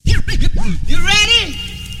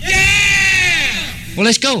Well,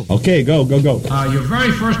 let's go. Okay, go. Your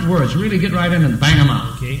very first words. Really get right in and bang them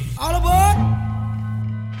out, okay? All aboard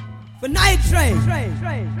for Night Train.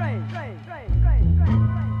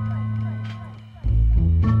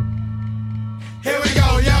 Here we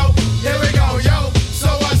go, yo. Here we go, yo. So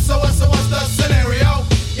what's the scenario?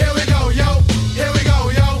 Here we go, yo. Here we go,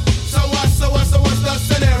 yo. So what's the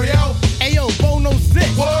scenario? Ayo, Bo knows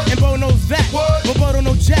this, What? and Bo knows that. What? But Bo don't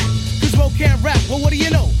know jack, cause Bo can't rap. Well, what do you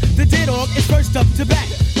know? The D-Dog is first up to bat.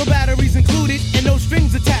 No batteries included, and no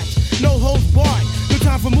strings attached. No holds barred, no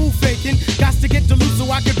time for move faking. Got to get to loose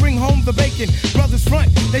so I can bring home the bacon. Brothers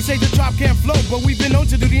front, they say the drop can't flow, but we've been known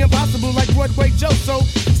to do the impossible like Broadway Joe. So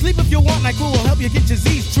sleep if you want, like who will help you get your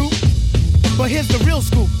Z's true. But here's the real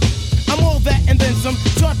scoop. I'm all that and then some.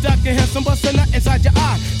 Short, dark, and handsome, bust a nut inside your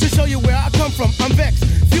eye to show you where I come from. I'm vexed,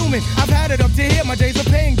 fuming. I've had it up to here. My days of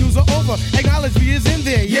paying dues are over. Acknowledge me is in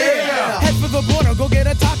there. Yeah. Head for the border, go get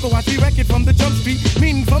a taco. I see record from the jump street,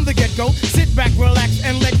 meaning from the get go. Sit back, relax,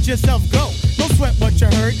 and let yourself go. Don't sweat what you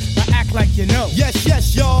heard, but act like you know. Yes,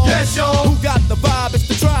 y'all. Yes, y'all. Who got the vibe? It's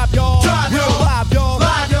the tribe, y'all. Tribe, Real y'all. live, y'all.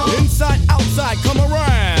 Live, y'all. Inside, outside, come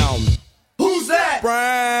around. Who's that?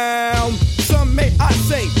 Brown. Some may I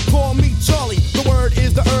say, call me Charlie. The word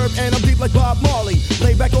is the herb, and I'm deep like Bob Marley.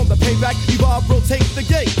 Lay back on the payback, evolve, rotate the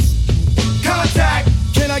gates. Contact.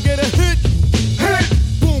 Can I get a hit? Hit.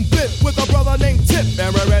 Boom, bip with a brother named Tip,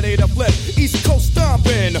 and we're ready to flip. East Coast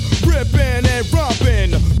stomping, ripping and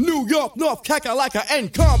romping. New York, North, Kakalaka,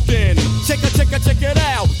 and Compton. Check it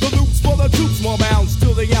out. The loops for the troops, more bounds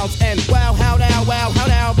to the ounce. And wow, how now,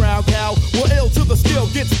 brown cow. We're ill till the skill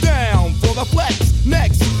gets down for the flex.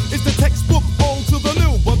 Next is the textbook old to the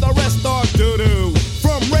new, but the rest are doo-doo.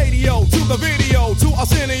 From radio to the video to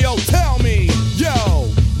Arsenio, tell me, yo,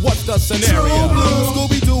 what's the scenario? True blue.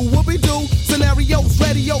 Scooby-Doo, whoopie-doo, scenarios,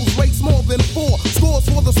 radios, rates more than 4. Scores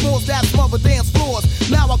for the smalls that smother dance floors.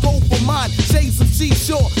 Now I go for mine, shades of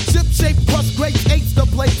seashore. Ship shape, crush grapes, eights to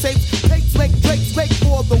play tapes. Tapes make drapes, make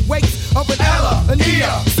for the wakes of an Ella, Anita.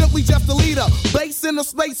 Ea. Simply just a leader. Base in the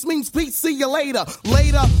space means peace, see you later.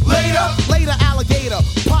 Later, alligator.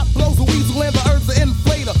 Pop blows a weasel and the herbs are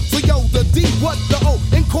inflator. So yo, the D, what the O?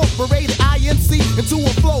 Incorporated INC into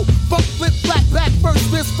a flow. Funk, flip, flat, back, first,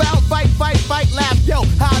 fist, foul, fight, laugh. Yo,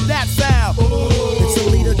 how'd that sound? It's a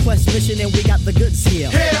leader quest mission and we got the goods here.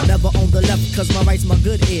 Yeah. Never on the left cause my right's my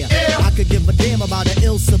good ear. Yeah. I could give a damn about an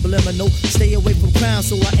ill subliminal. Stay away from crime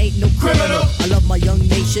so I ain't no criminal. I love my young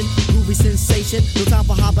nation, groovy sensation. No time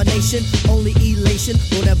for hibernation, only elation.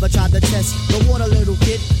 Don't ever try to test the water, little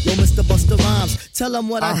kid. Yo, Mr. Busta Rhymes, tell them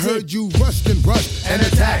what I did. heard you rushed and rushed And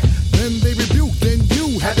attack. Then they rebuked, then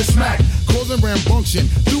you had to smack. Causing rambunction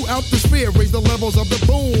throughout the sphere. Raise the levels of the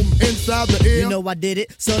boom inside the ear. You know I did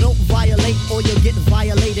it, so don't violate or you'll get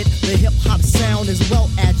violated. The hip-hop sound is well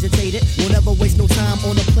agitated. We'll never waste no time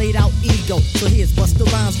on a played-out ego. So here's Busta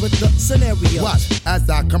Rhymes with the scenario. Watch as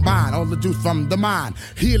I combine all the juice from the mind.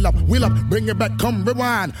 Heal up, wheel up, bring it back, come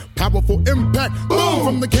rewind. Powerful impact, boom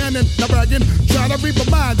from the cannon. Now bragging, try to read my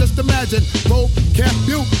mind. Just imagine,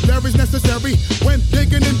 vocabulary's necessary when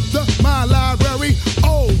digging into my library.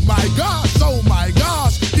 Oh my gosh,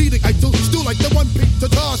 eating I do stew like the one pizza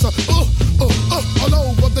tosser. All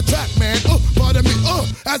over the track, man. Pardon me,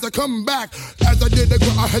 as I come back, as I did the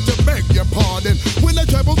I had to beg your pardon. When I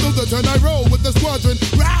travel through the turn, I roll with the squadron.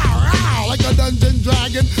 Row, like a dungeon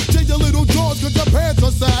dragon. Change your little jaws cause your pants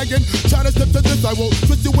are sagging. Try to step to this, I will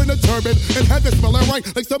twist you in a turban and have it smelling right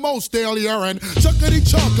like some old stale urine. Chuckity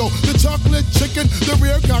choco, the chocolate chicken, the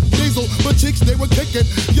rear cock diesel, but cheeks they were kicking.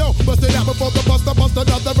 Yo, bust it out before the bust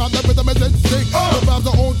another round. The rhythm is in sync. The vibes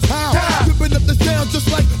are on town. Ripping up the sound just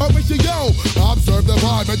like a ratio. Observe the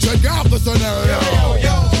vibe and check out the scenario.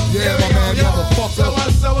 Yeah, my man,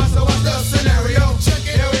 motherfucker. So what's the scenario? Check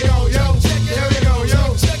it. Here we go, yo. Check it. Here we go,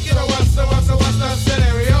 yo. Check it. So what's the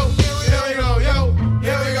scenario? Here we go, yo.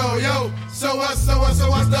 Here we go, yo. So what's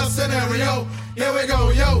the scenario? Here we go,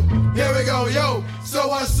 yo. Here we go, yo. So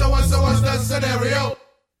what's the scenario?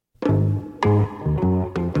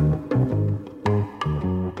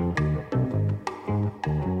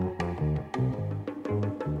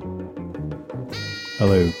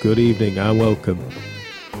 Hello, good evening and welcome.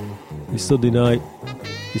 It's Sunday night,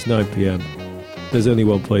 it's 9 PM. There's only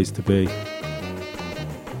one place to be.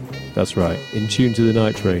 That's right, in tune to the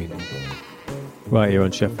Night Train. Right here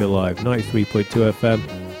on Sheffield Live, 93.2 FM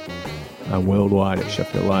and worldwide at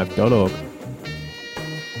sheffieldlive.org.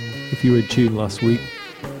 If you were in tune last week,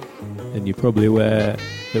 then you're probably aware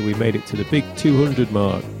that we made it to the big 200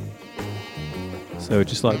 mark. So I'd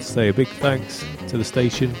just like to say a big thanks to the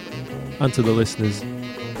station and to the listeners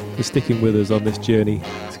for sticking with us on this journey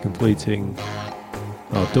to completing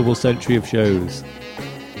our double century of shows.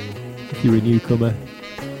 If you're a newcomer,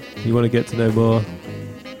 you want to get to know more,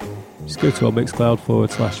 just go to our Mixcloud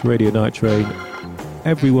 /Radio Night Train.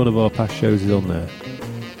 Every one of our past shows is on there.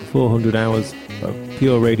 400 hours of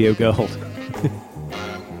pure radio gold.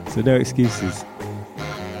 So no excuses.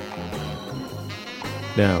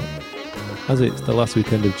 Now, as it's the last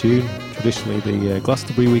weekend of June, traditionally the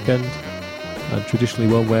Glastonbury weekend, and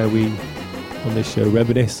traditionally one where we, on this show,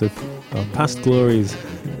 reminisce of our past glories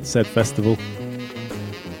at said festival.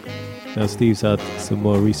 Now, Steve's had some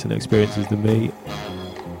more recent experiences than me.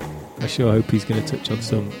 I sure hope he's going to touch on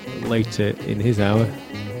some later in his hour.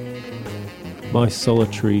 My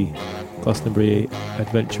solitary Glastonbury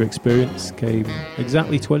adventure experience came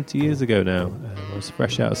exactly 20 years ago now. I was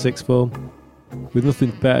fresh out of sixth form, with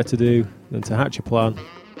nothing better to do than to hatch a plan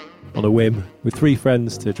on a whim with 3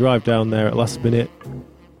 friends to drive down there at last minute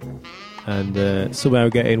and somehow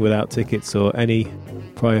get in without tickets or any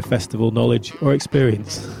prior festival knowledge or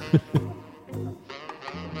experience.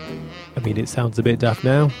 I mean, it sounds a bit daft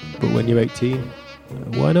now, but when you're 18,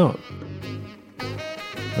 why not?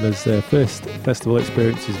 And as first festival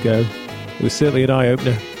experiences go, it was certainly an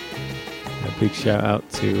eye-opener. A big shout out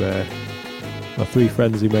to my 3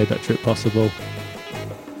 friends who made that trip possible: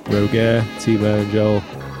 Roger, Timo and Joel.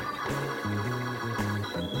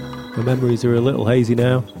 The memories are a little hazy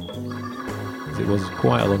now, as it was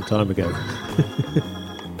quite a long time ago.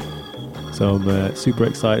 So I'm super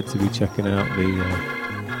excited to be checking out the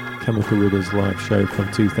Chemical Brothers live show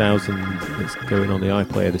from 2000 that's going on the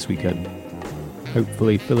iPlayer this weekend.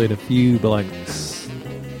 Hopefully fill in a few blanks.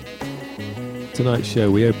 Tonight's show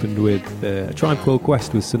we opened with A Tribe Called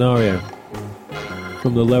Quest with Scenario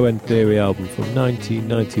from the Low End Theory album from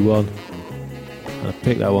 1991. And I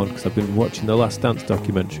picked that one because I've been watching the Last Dance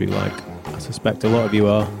documentary, like I suspect a lot of you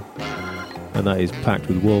are, and that is packed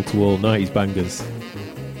with wall-to-wall 90s bangers.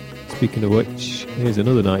 Speaking of which, here's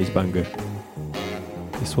another 90s banger.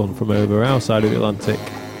 This one from over our side of the Atlantic.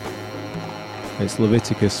 It's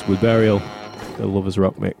Leviticus with Burial, the Lovers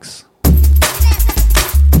Rock mix.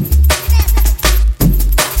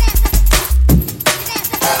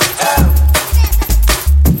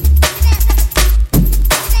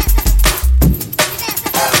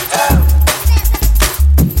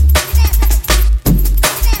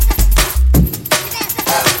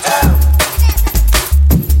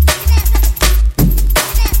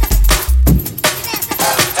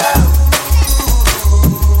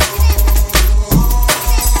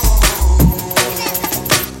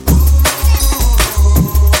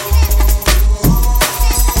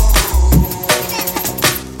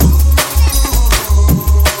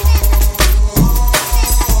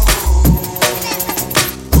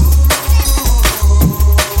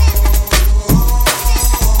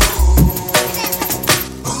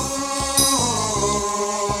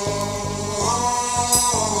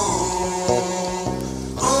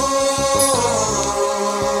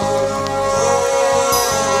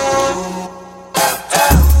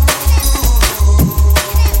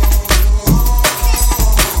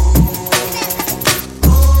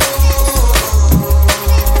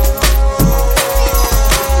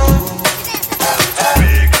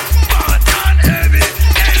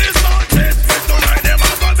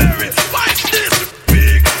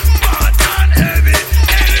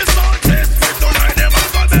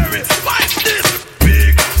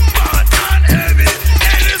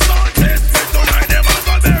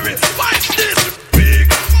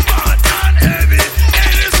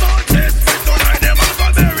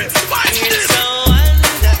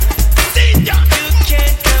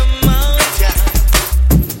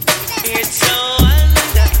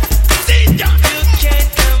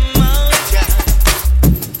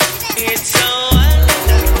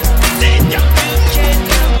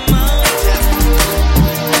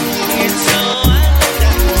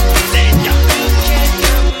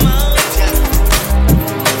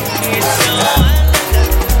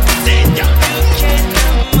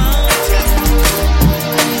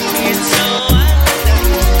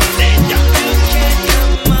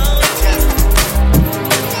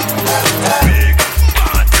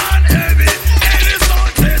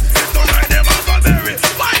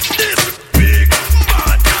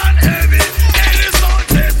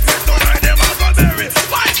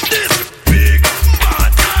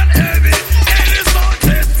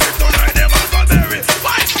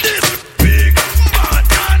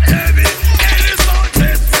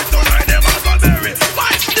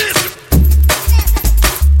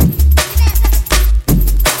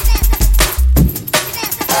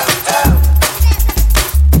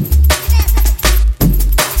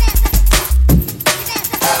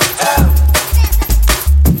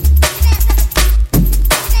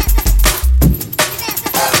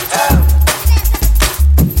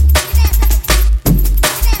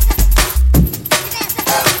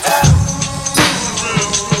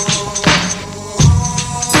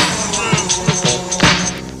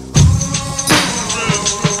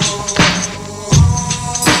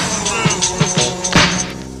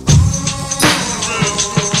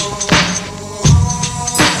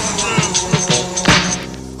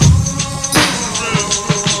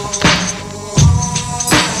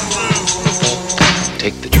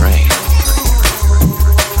 take the train.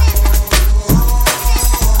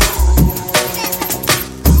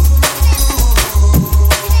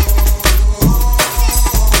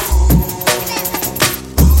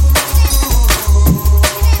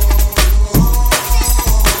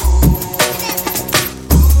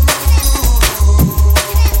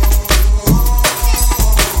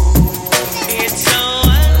 It's so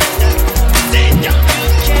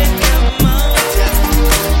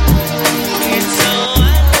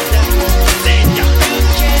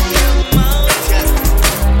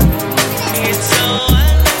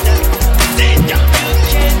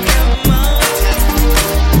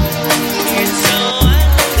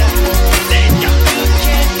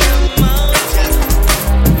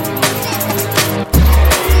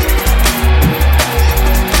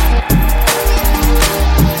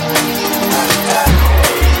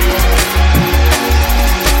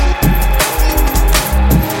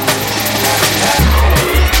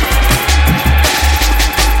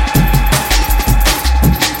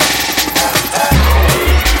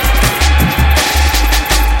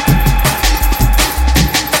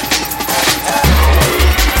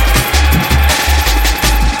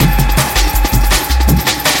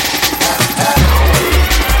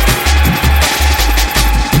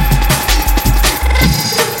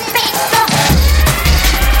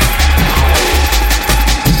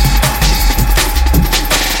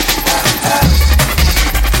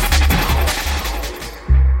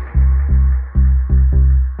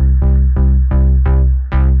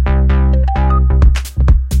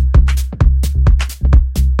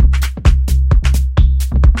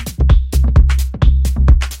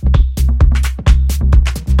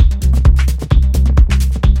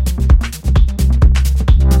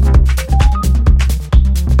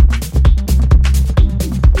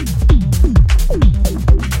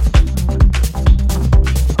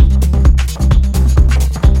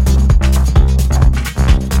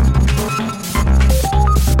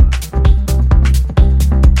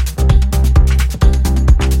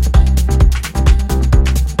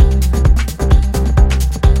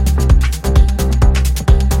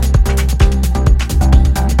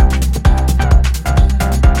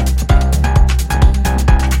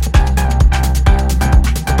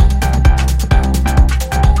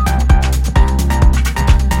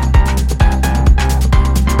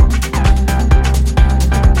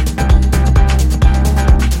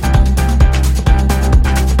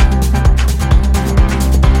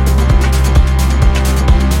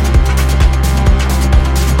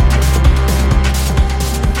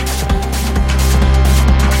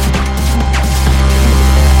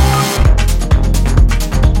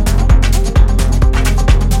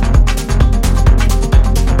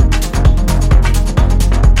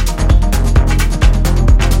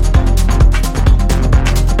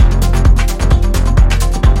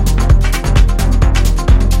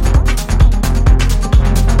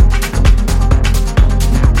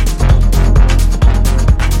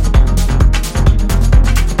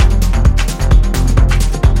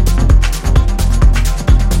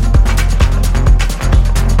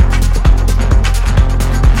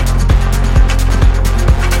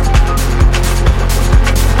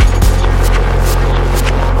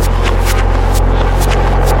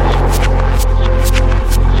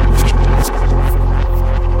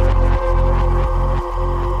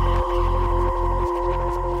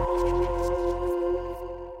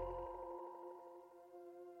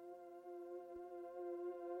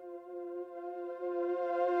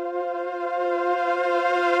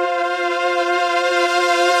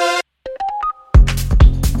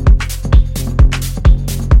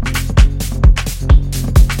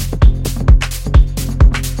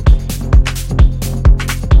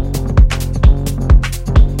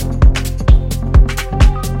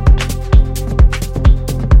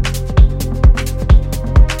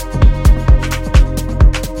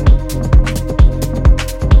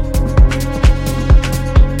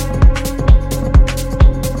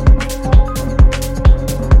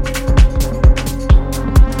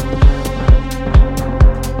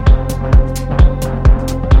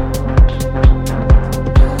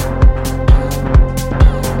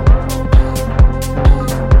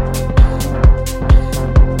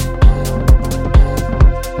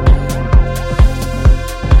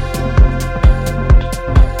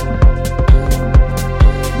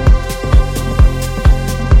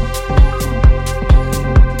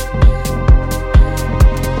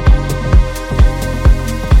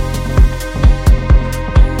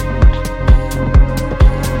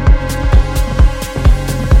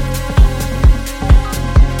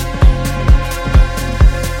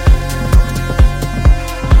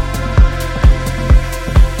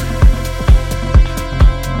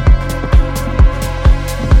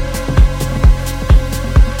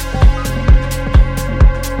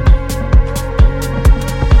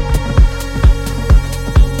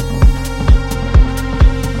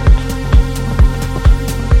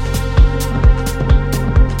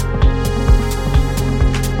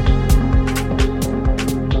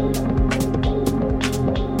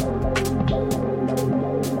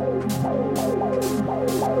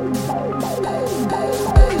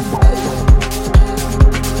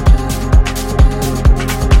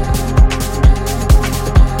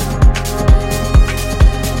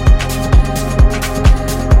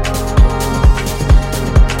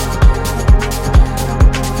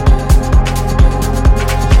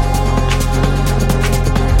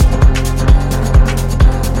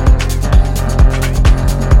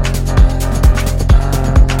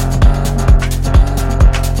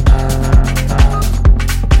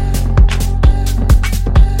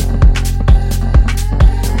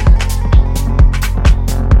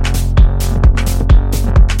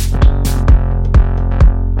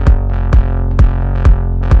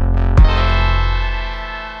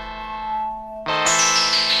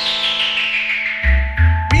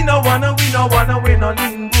We no wanna win no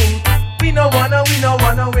lean boot. We no wanna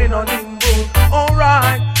win no lean boot.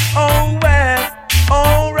 Alright, oh well,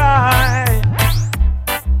 alright.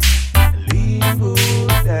 Lean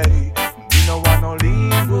boot, hey. We no want no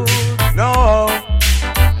lean boot, no.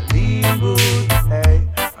 Lean boot, hey.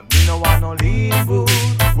 We no want no lean boot,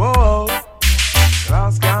 whoa.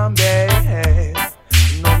 Cross can bend,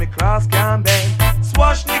 no me cross can bend.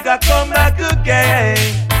 Swash nigga come back again.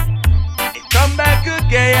 It come back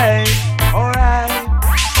again, alright.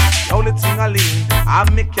 The only thing I lean, I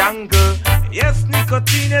make younger. Yes,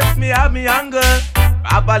 nicotine, yes, me have me younger.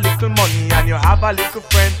 Have a little money and you have a little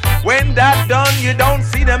friend. When that done, you don't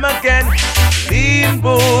see them again. Lean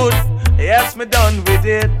boot, yes, me done with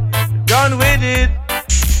it. Done with it.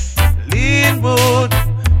 Lean boot,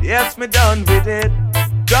 yes, me done with it.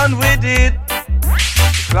 Done with it.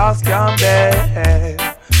 Class can bend.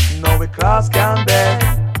 No, we class can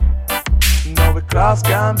bend. No, we class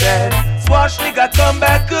can bend. Swash nigga come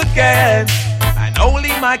back again. And only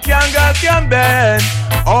my girl can bend.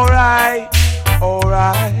 Alright,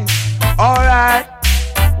 alright, alright.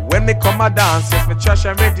 When me come a dance, yes, me trash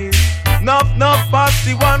and ready. Nuff,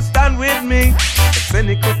 bossy one stand with me. It's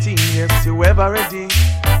any nicotine, yes, you ever ready.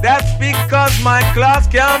 That's because my class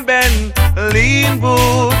can bend. Lean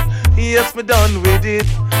boot, yes, me done with it.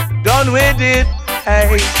 Done with it,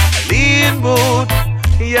 hey. Lean boot,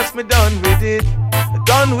 yes, me done with it.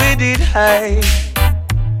 Done with it, hey.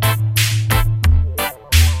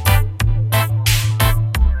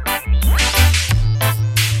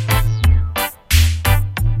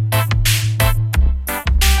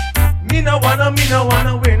 Me no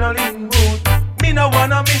wanna wear no lean boot. Me no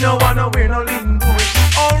wanna wear no lean boot.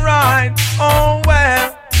 Alright, oh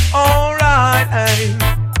well, alright, hey.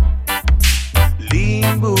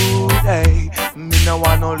 Lean boot, hey. Me no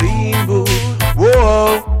want no lean boot,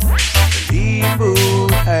 whoa. Lean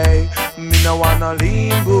boot, hey. Me no want no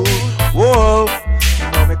lean boot, whoa.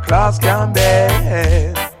 No me class can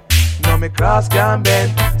bend, no me class can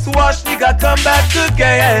bend. So watch nigga come back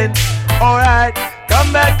again, alright.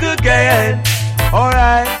 Come back again,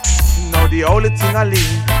 alright. Now the only thing I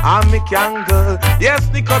lean, I'm me younger. Yes,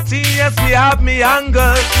 nicotine, yes, me have me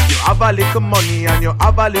younger. You have a little money and you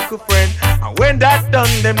have a little friend. And when that done,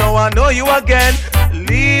 them know I know you again.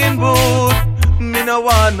 Lean boot, me no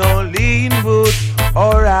want no lean boot,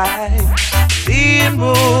 alright. Lean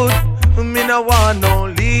boot, me no want no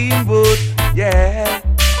lean boot, yeah.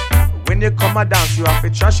 When you come a dance, you have to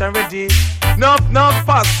trash and ready. No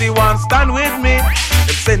fussy one stand with me.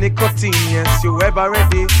 Them say nicotine, yes, you ever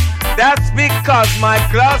ready. That's because my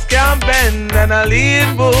class can bend and a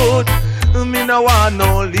lean boot. Me no want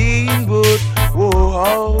no lean boot.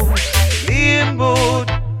 Whoa, lean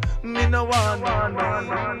boot. Me no want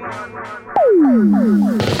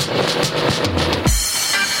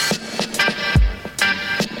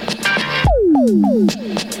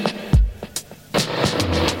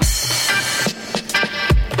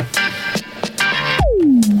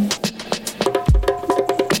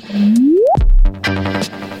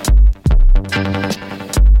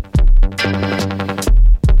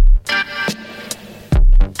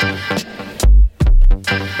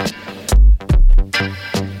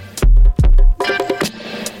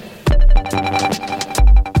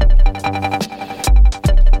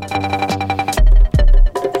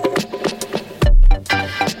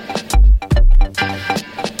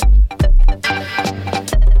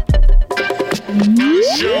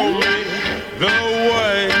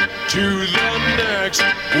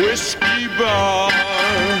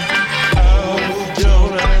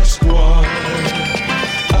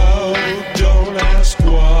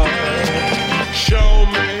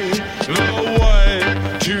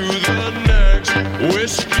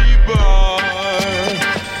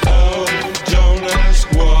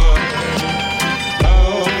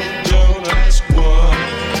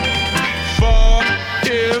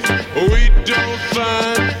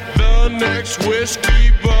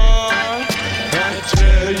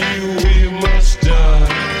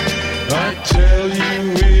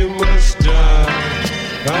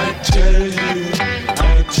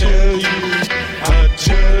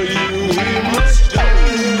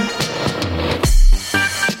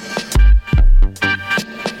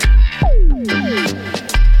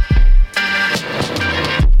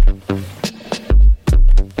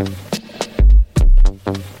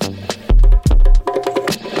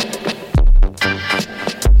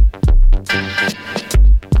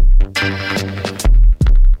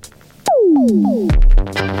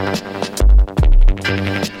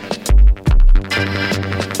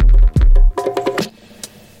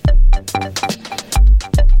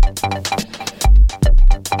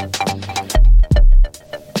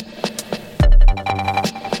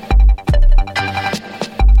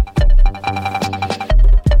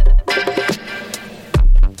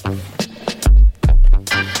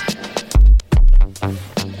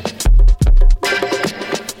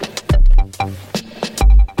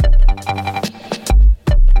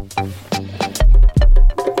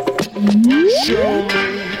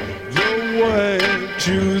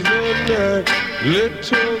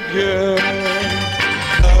girl.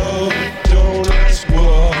 Oh, don't ask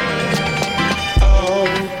why. Oh,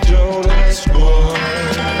 don't ask why.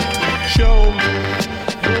 Show me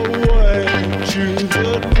the way to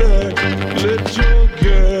the night, little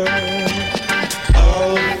girl.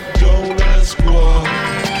 Oh, don't ask why.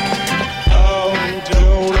 Oh,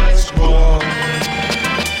 don't ask why.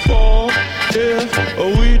 For if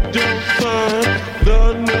we don't find the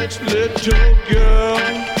next little girl,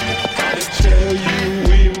 I tell you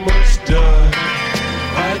we must die.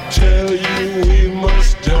 I tell you we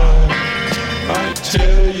must die. I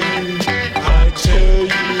tell you, I tell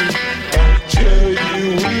you, I tell you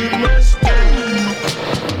we must die.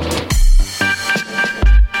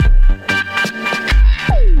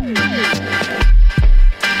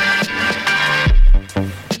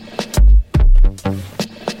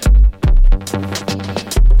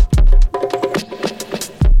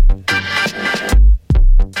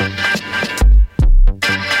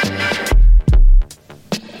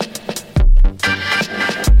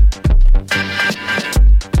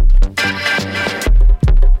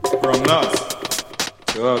 From us,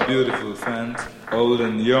 to our beautiful fans, old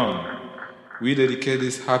and young, we dedicate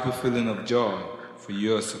this happy feeling of joy for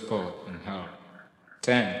your support and help.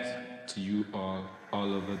 Thanks to you all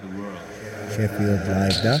over the world. Sheffield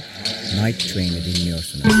Live'da Night Train'i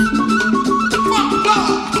dinliyorsunuz.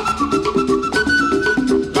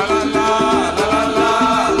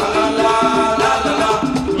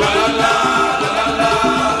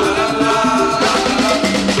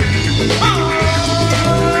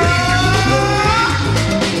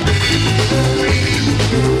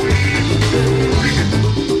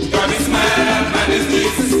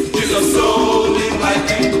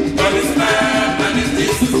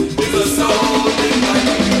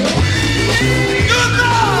 Good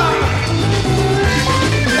night!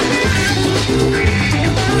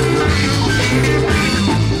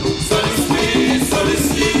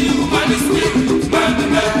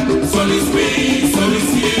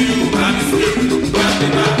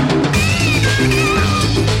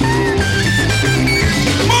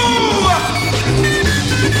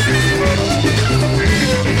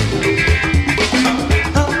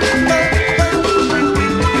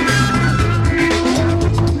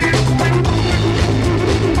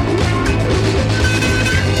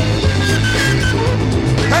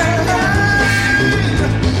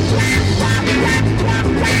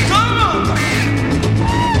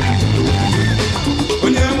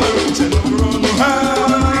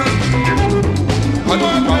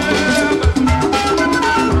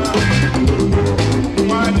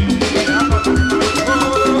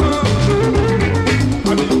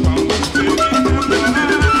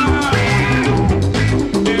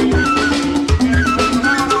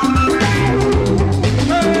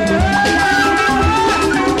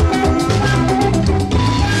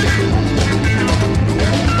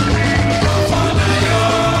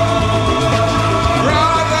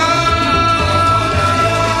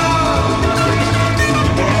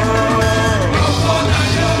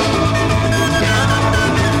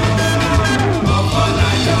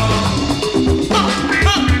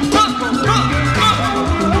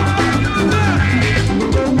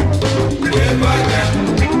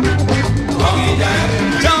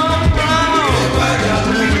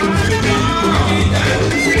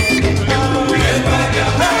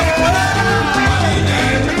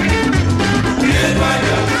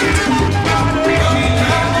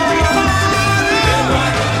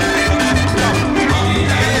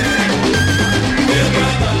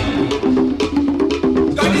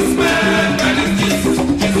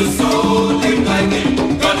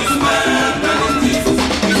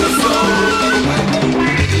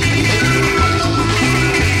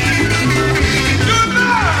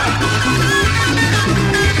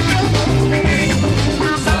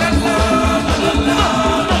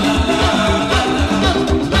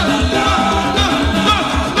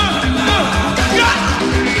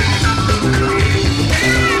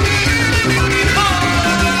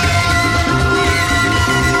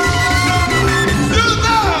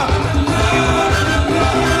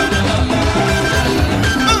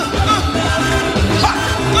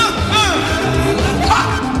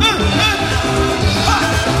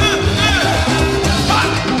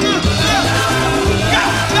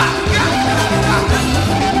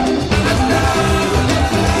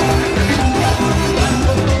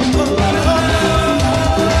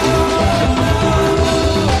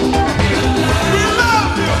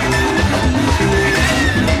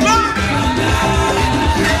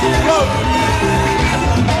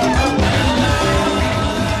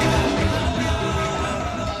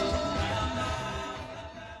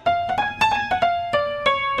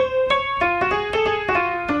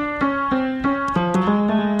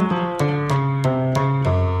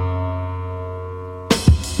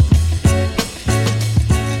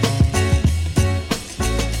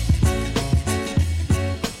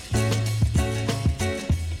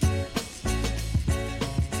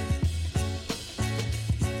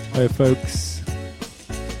 Hey folks,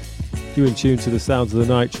 you're in tune to the sounds of the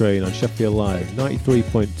Night Train on Sheffield Live,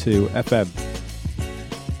 93.2 FM.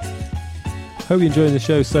 Hope you're enjoying the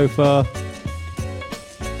show so far.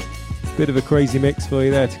 Bit of a crazy mix for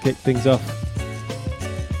you there to kick things off.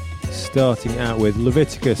 Starting out with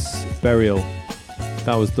Leviticus, Burial.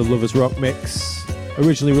 That was the Lovers Rock mix,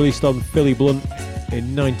 originally released on Philly Blunt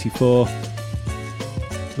in '94.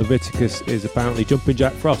 Leviticus is apparently Jumpin'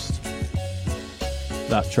 Jack Frost.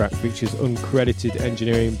 That track features uncredited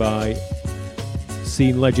engineering by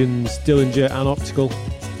scene legends Dillinger and Optical,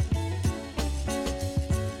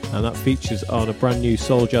 and that features on a brand new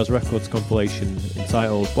Soul Jazz Records compilation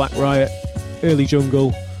entitled Black Riot, Early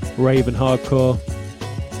Jungle, Rave and Hardcore.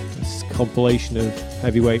 It's a compilation of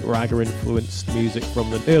heavyweight ragga influenced music from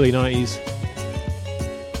the early 90s,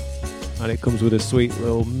 and it comes with a sweet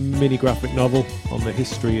little mini graphic novel on the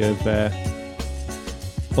history of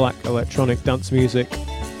black electronic dance music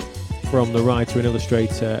from the writer and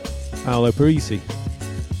illustrator Paolo Parisi.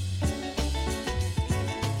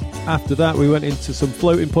 After that we went into some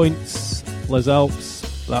Floating Points, Les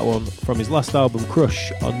Alps, that one from his last album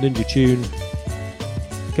Crush on Ninja Tune,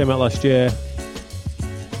 came out last year.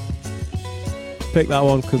 Picked that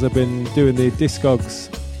one because I've been doing the Discogs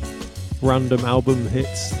random album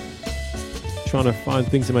hits, trying to find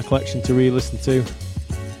things in my collection to re-listen to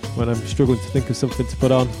when I'm struggling to think of something to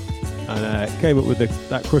put on, and came up with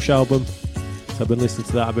that Crush album. So I've been listening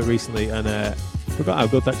to that a bit recently, and forgot how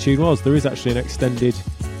good that tune was. There is actually an extended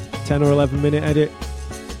 10 or 11 minute edit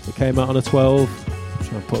that came out on a 12. I'm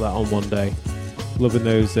trying to put that on one day. Loving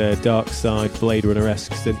those Dark Side Blade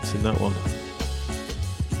Runner-esque stints in that one.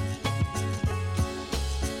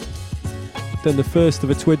 Then the first of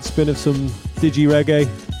a twid spin of some digi-reggae.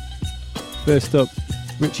 First up,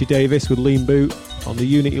 Richie Davis with Lean Boot on the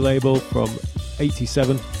Unity label from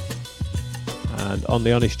 '87, and on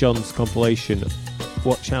the Honest John's compilation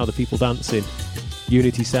Watch How the People Dancing,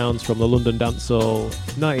 Unity sounds from the London Dancehall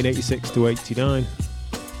 1986 to '89.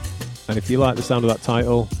 And if you like the sound of that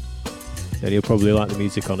title, then you'll probably like the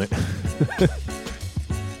music on it.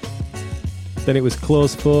 Then it was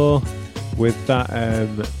Clause 4 with that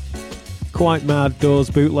Quite Mad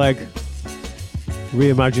Doors bootleg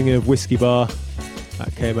reimagining of Whiskey Bar.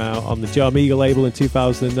 That came out on the Jarmiga label in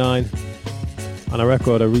 2009, and a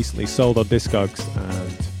record I recently sold on Discogs,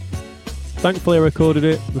 and thankfully I recorded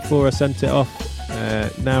it before I sent it off,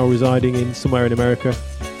 now residing in somewhere in America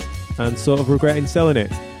and sort of regretting selling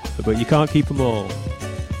it, but you can't keep them all.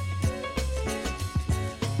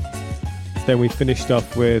 Then we finished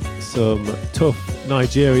off with some tough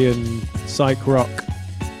Nigerian psych rock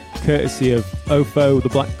courtesy of Ofo, the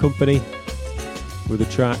Black Company, with the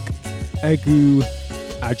track Egu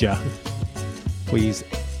Aja. Please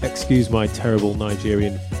excuse my terrible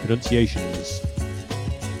Nigerian pronunciations.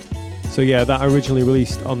 So yeah, that originally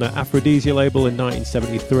released on the Aphrodisia label in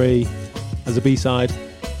 1973 as a B-side,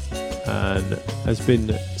 and has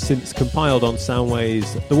been since compiled on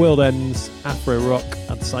Soundways' The World Ends, Afro Rock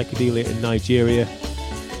and Psychedelia in Nigeria.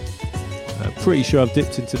 Pretty sure I've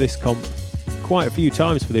dipped into this comp quite a few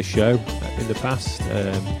times for this show in the past.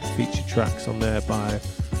 Featured tracks on there by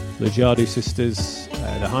the Jadu Sisters,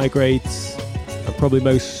 the High Grades, and probably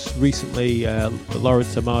most recently the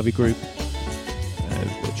Lawrence Amavi Group.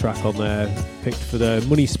 A track on there picked for the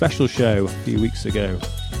Money Special show a few weeks ago.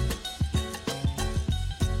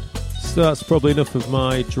 So that's probably enough of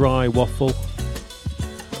my dry waffle.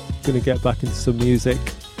 Going to get back into some music.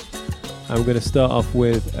 I'm going to start off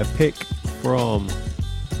with a pick from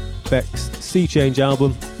Beck's Sea Change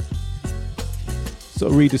album.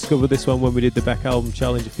 Sort of rediscovered this one when we did the Beck album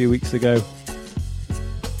challenge a few weeks ago.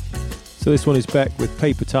 So this one is Beck with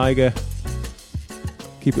Paper Tiger.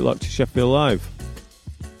 Keep it locked to Sheffield Live.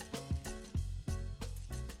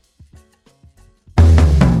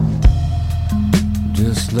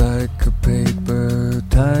 Just like a paper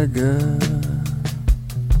tiger,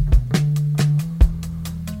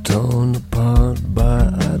 torn apart by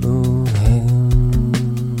idle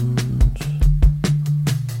hands,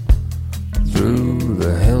 through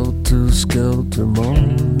the helter-skelter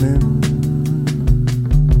morning,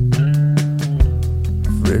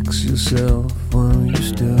 fix yourself while you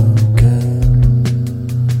still can.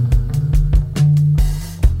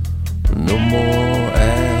 No more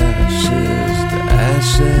ashes to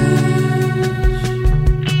ashes,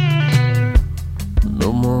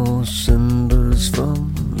 no more cinders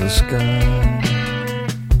from the sky,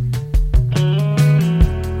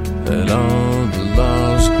 and all the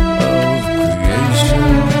laws of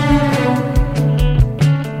creation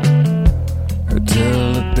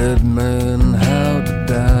tell a dead man how to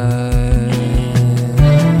die.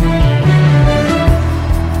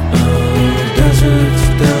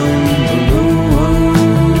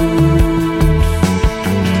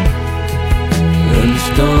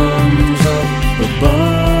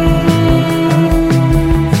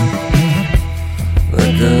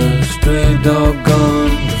 doggone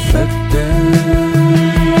defective,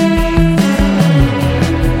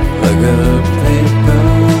 like a paper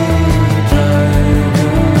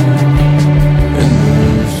tiger in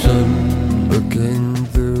the sun, looking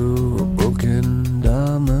through a broken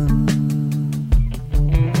diamond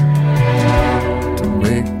to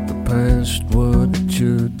make the past what it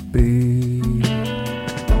should be.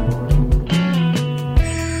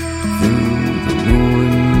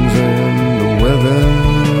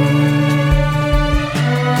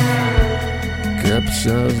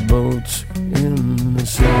 Capsized boats in the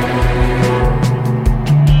sea.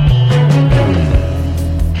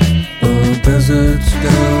 Deserts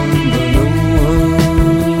down below us,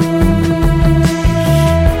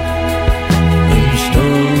 and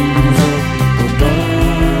storms up above.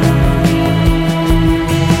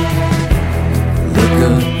 Like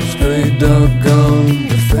a stray doggone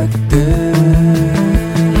defective,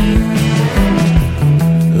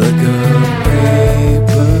 like a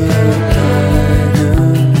paper tiger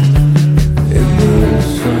in the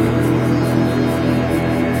sun.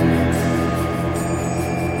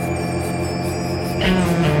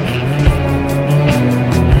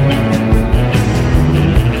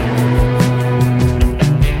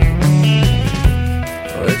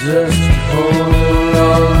 I just hold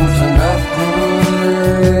on to nothing.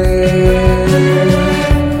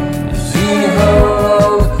 You see how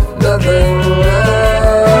long nothing lasts.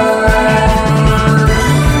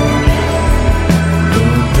 The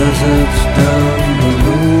deserts down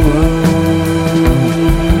below us,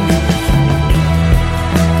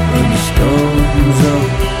 and storms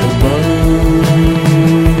up above.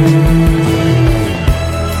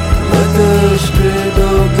 Like a stray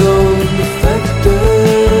doggone defective,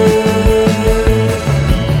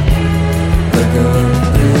 like a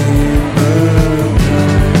paper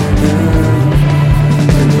tiger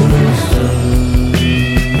in the sun.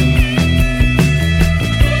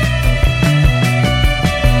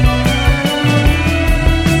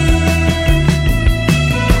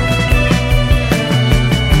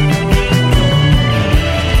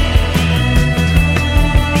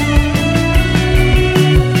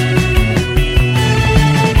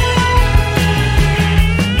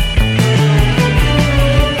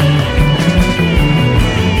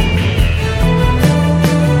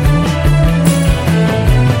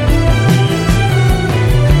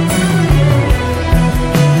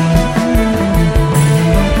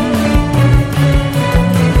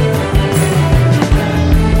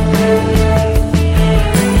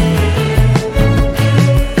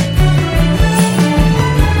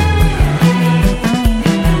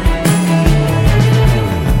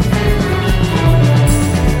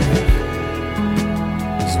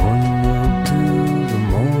 There's one road to the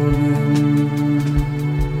morning.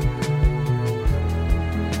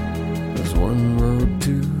 There's one road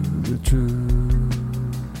to the truth.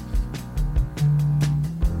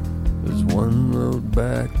 There's one road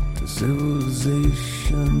back to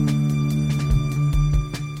civilization,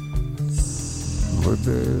 but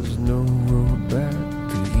there's no road back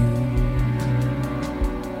to you.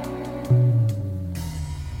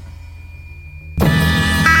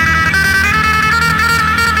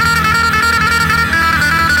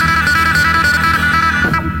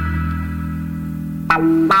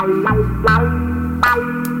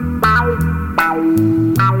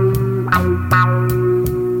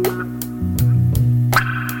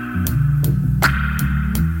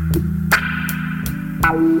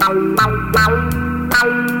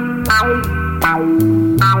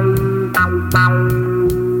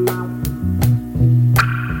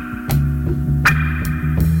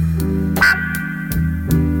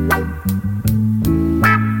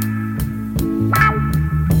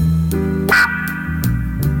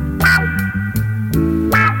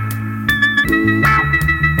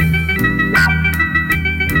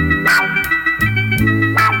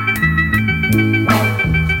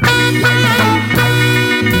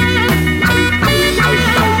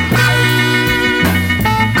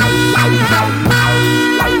 Bye.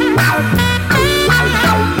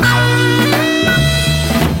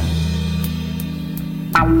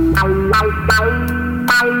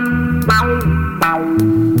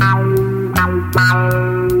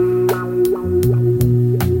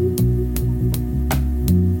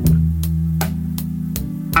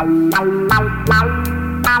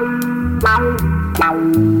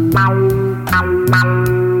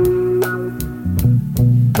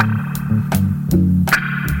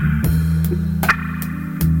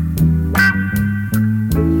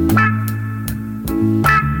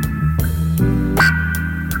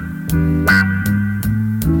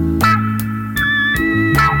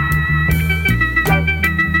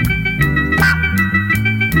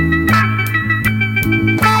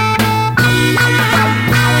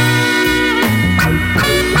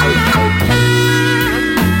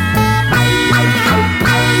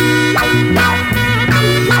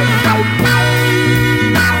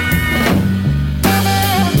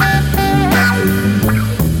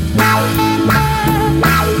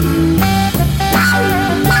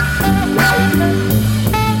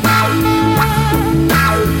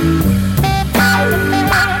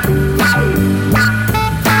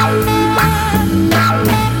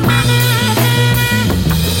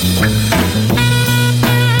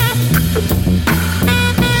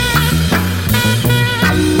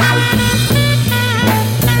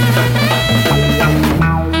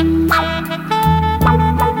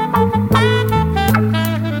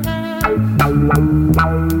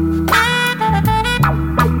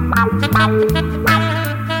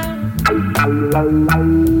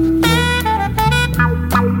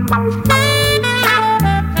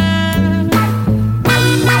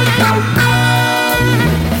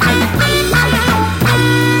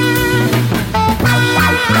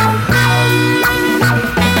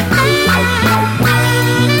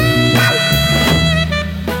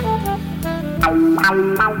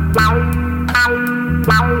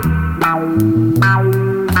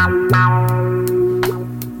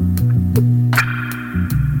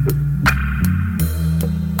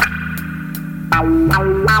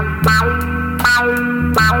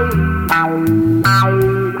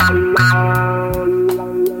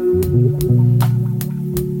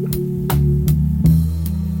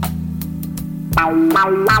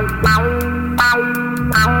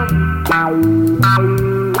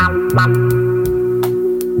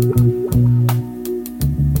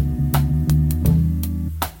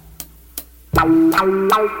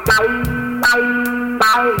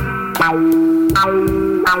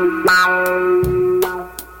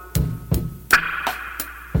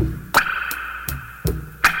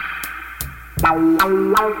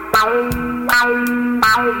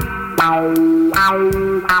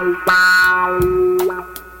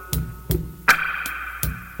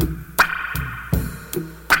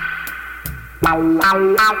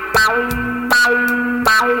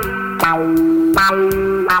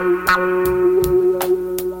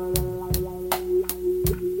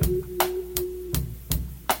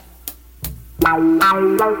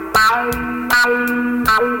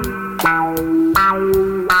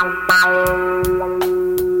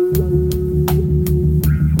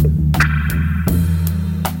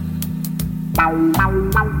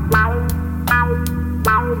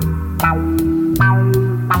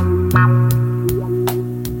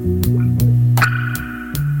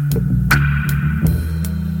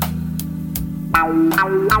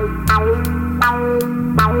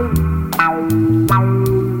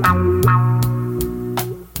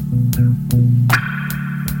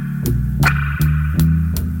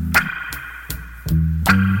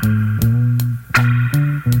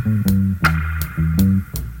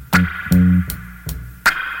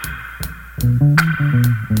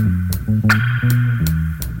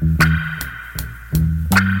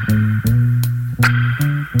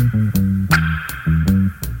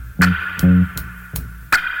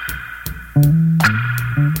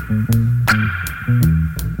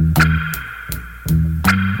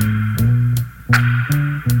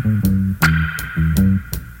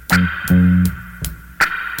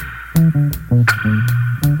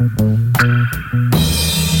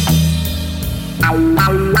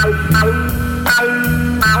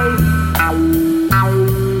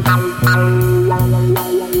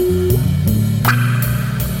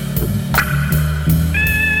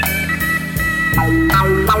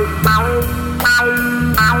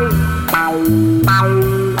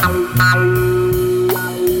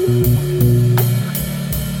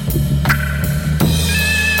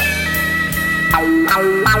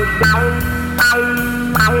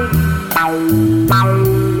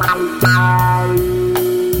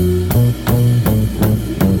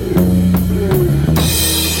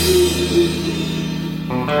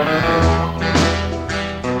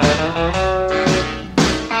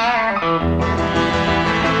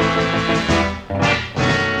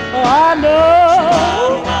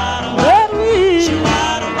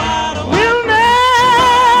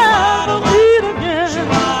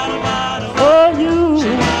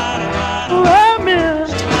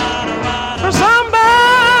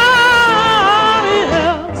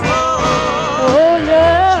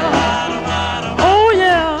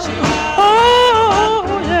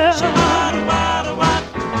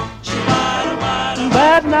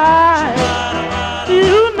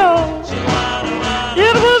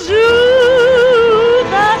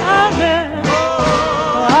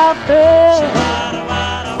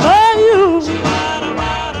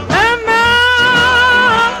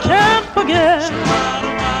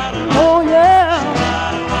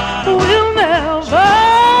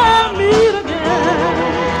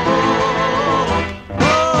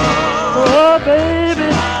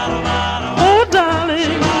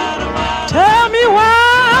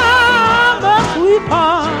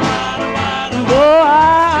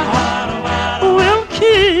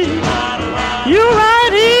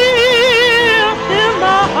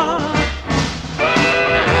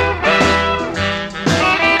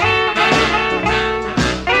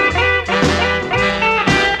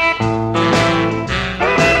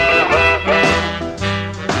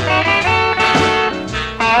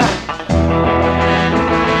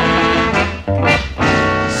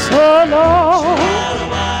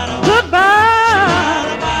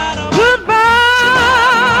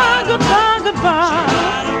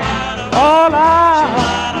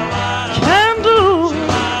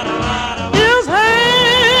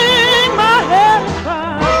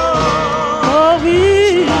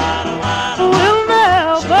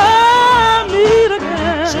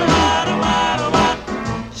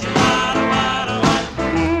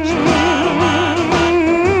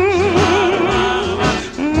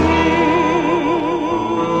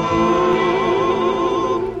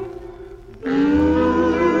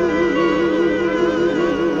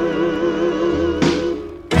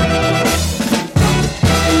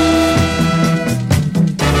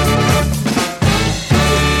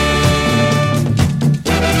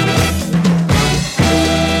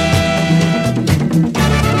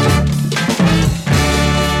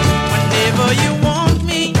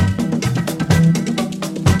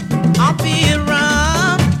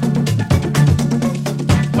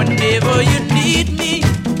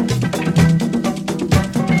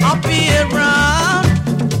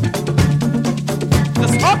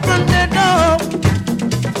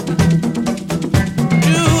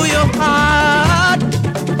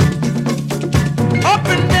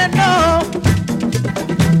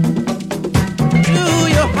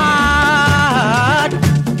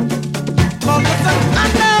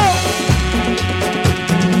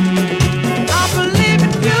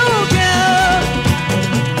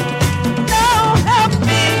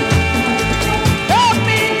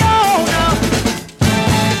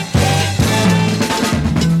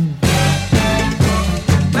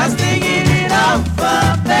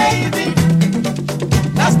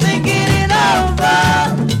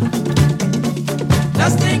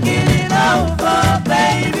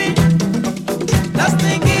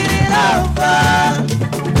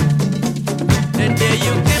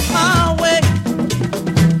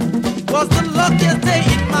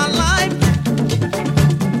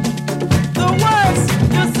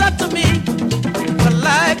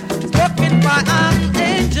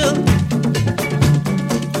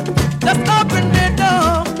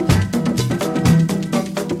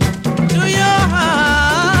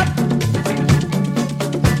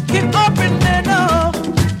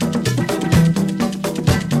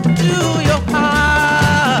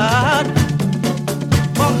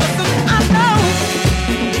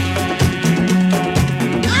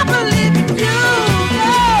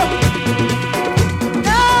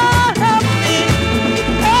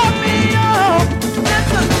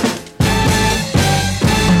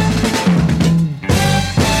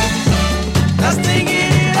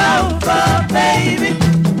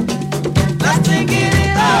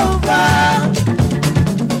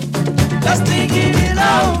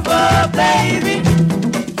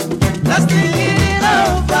 Let's think it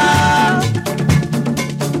over.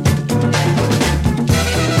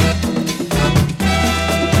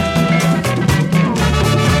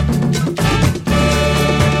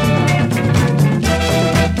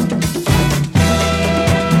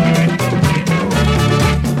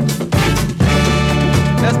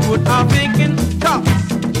 Let's put our thinking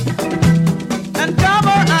cups and cover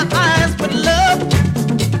our eyes with love.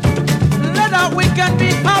 Let our weekend be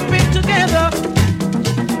happy together.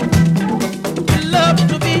 We love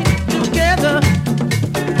to be together.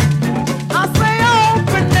 I say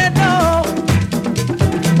open the door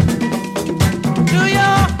to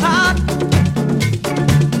your heart.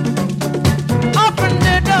 Open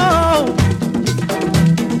the door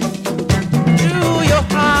to your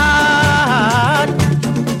heart.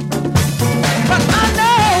 But I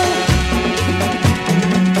know,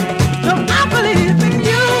 no, I believe in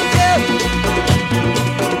you, yeah.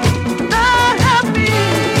 Help me,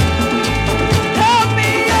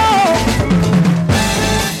 oh.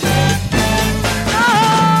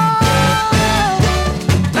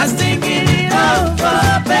 Let's think it over,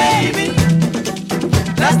 baby.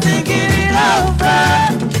 Let's think it over.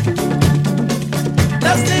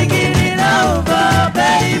 Let's think it over,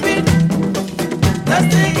 baby. Let's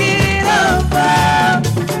think it over.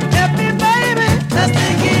 Help me, baby. Let's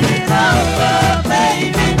think it over,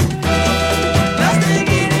 baby. Let's think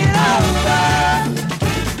it over.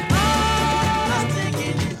 Let's think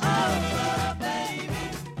it over, baby.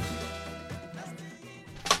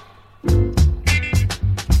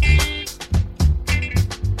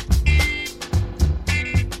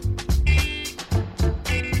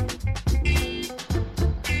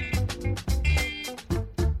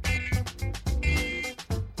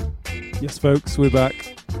 Yes, folks, we're back.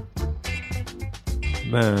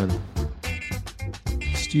 Man,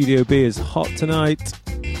 Studio B is hot tonight.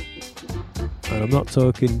 And I'm not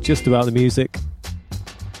talking just about the music.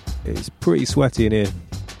 It's pretty sweaty in here.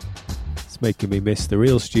 It's making me miss the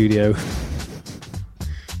real studio.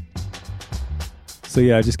 So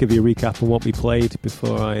yeah, I'll just give you a recap on what we played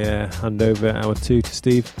before I hand over hour 2 to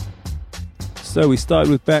Steve. So we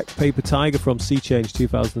started with Beck, Paper Tiger from Sea Change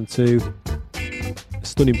 2002.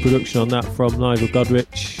 Stunning production on that from Nigel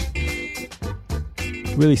Godrich.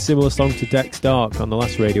 Really similar song to Dex Dark on the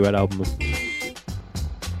last Radiohead album.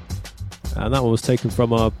 And that one was taken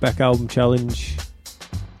from our Beck album challenge.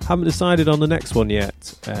 Haven't decided on the next one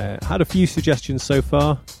yet. Had a few suggestions so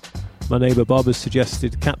far. My neighbour Bob has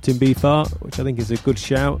suggested Captain Beefheart, which I think is a good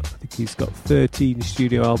shout. I think he's got 13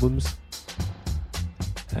 studio albums.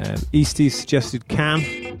 Eastie's suggested Can,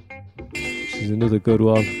 which is another good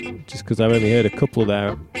one, just because I've only heard a couple of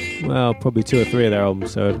their, well, probably 2 or 3 of their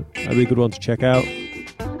albums, so that'd be a good one to check out.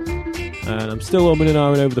 And I'm still umming and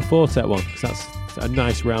ahhing over the Fortet one, because that's a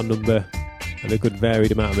nice round number and a good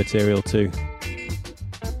varied amount of material too.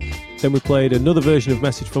 Then we played another version of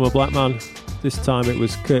Message from a Black Man. This time it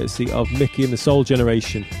was courtesy of Mickey and the Soul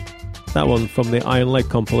Generation. That one from the Iron Leg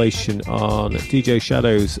compilation on DJ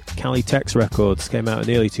Shadow's Cali Tex Records, came out in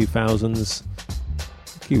the early 2000s.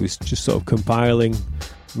 He was just sort of compiling,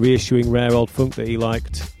 reissuing rare old funk that he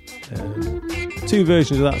liked. 2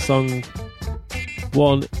 versions of that song.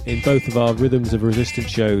 One in both of our Rhythms of Resistance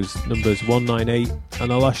shows, numbers 198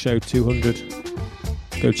 and our last show 200.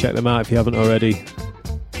 Go check them out if you haven't already.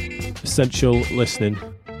 Essential listening.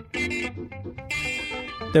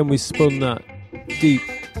 Then we spun that deep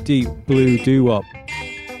blue doo-wop.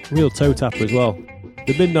 Real toe tapper as well.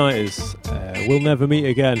 The Midnighters, We'll Never Meet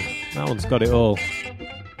Again. That one's got it all.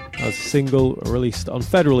 As a single released on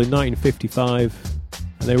Federal in 1955.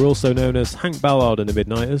 And they were also known as Hank Ballard and the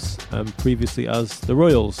Midnighters, and previously as the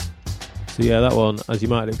Royals. So yeah, that one, as you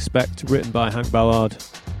might expect, written by Hank Ballard.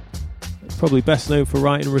 Probably best known for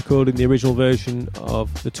writing and recording the original version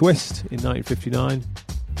of The Twist in 1959.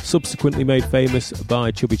 Subsequently made famous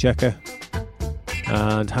by Chubby Checker.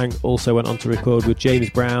 And Hank also went on to record with James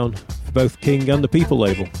Brown for both King and the People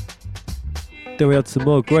label. Then we had some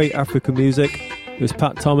more great African music. It was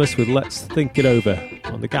Pat Thomas with Let's Think It Over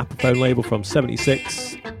on the Gapaphone label from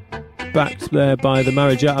 76. Backed there by the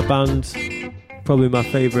Marajata Band, probably my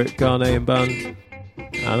favourite Ghanaian band.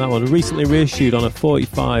 And that one recently reissued on a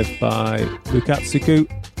 45 by Mukatsuku.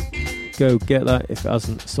 Go get that if it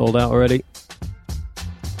hasn't sold out already.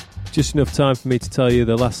 Just enough time for me to tell you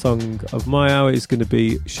the last song of my hour is going to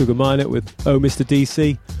be Sugar Minott with Oh Mr.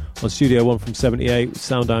 DC on Studio 1 from 78 with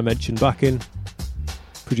Sound Dimension backing.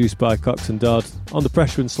 Produced by Cox and Dodd on the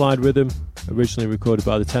Pressure and Slide rhythm, originally recorded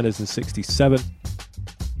by the Tenors in 67.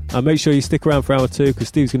 And make sure you stick around for hour 2 because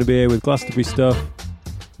Steve's going to be here with Glastonbury stuff,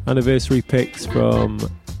 anniversary picks from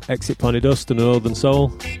Exit Planet Dust and Northern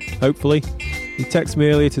Soul, hopefully. He texted me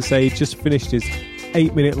earlier to say he just finished his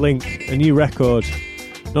 8-minute link, a new record.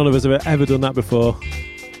 None of us have ever done that before.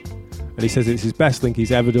 And he says it's his best link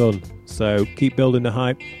he's ever done. So keep building the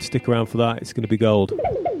hype, stick around for that, it's going to be gold.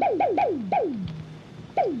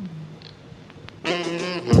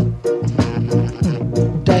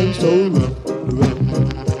 Time so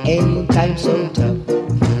rough, ain't time so tough.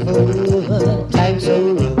 Oh, time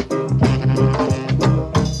so rough.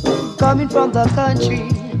 Coming from the country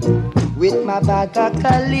with my bag of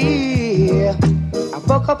Cali, I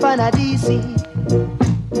woke up on a DC.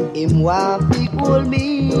 Him want big hold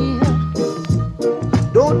me.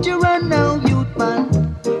 Don't you run now, youth man.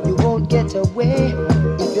 You won't get away.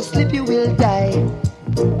 If you slip, you will die.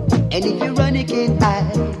 And if you run, you can't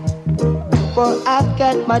hide. For I've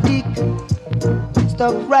got my dick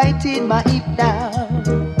stuck right in my hip now.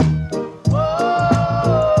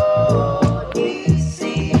 Whoa,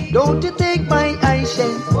 DC. Don't you take my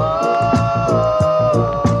eyeshine.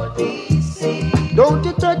 Whoa, DC. Don't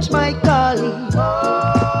you touch my collie.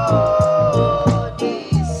 Whoa,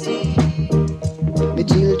 DC. The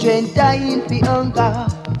children dying for hunger,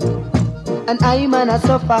 and I'm gonna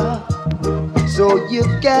suffer. So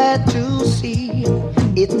you've got to see,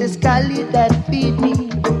 it's the Scally that feed me.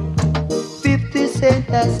 50 cents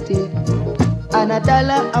a stick and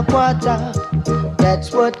 $1 a quarter.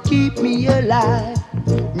 That's what keep me alive.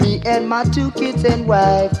 Me and my 2 kids and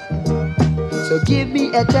wife. So give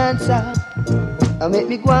me a chance, and make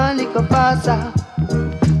me go on like a faster.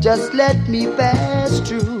 Just let me pass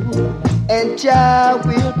through, and Jah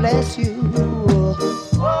will bless you.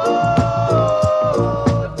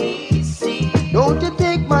 Oh, DC. Don't you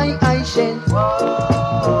take my eyeshine.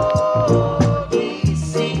 Oh,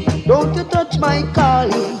 DC. Don't you touch my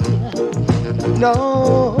collie.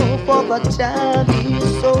 No, for the time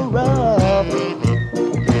is so rough.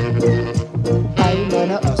 I'm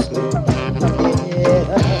gonna hustle. Yeah.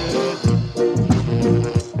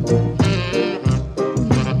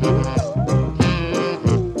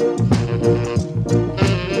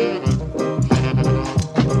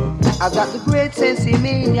 I got the great sensei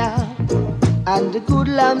mania and the good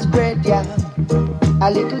lamb's bread, yeah. A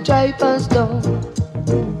little tripe and stone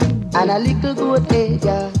and a little goat head,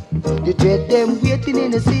 yeah. The dread them waiting in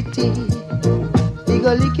the city. We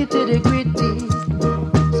go lick it to the gritty.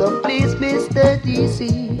 So please, Mr. DC,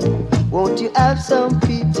 won't you have some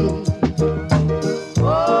pity?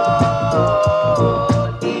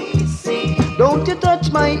 Oh, DC. Don't you touch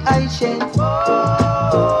my eyeshine.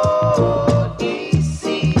 Oh,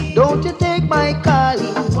 DC. Don't you take my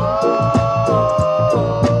collie.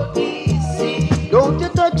 Oh, DC. Don't you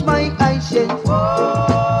touch my eyeshine.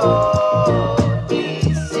 Oh,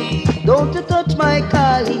 DC. Don't you touch my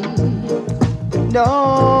collie.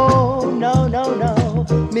 No, no, no, no,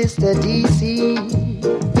 Mr. DC.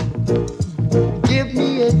 Give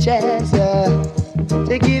me a chance,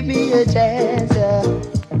 to give me a chance,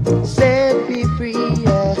 set me free,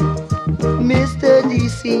 Mr.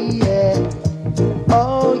 DC.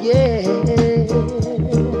 Oh yeah.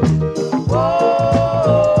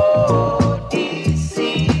 Whoa, DC.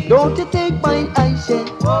 Don't you take my eyeshine.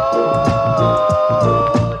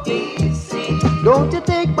 Whoa, DC. Don't you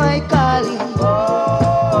take my collie.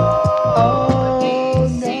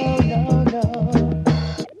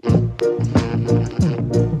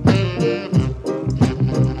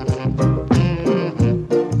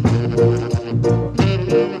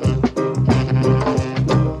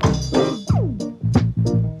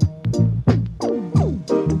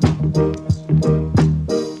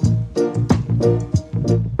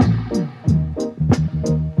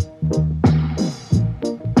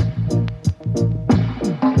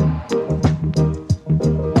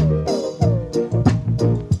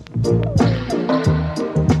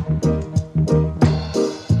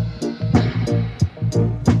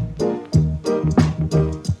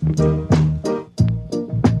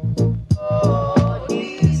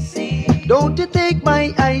 Don't you take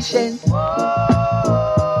my eyeshine.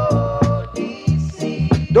 Oh, DC.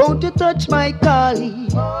 Don't you touch my collie.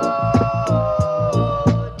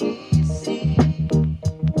 Oh, DC.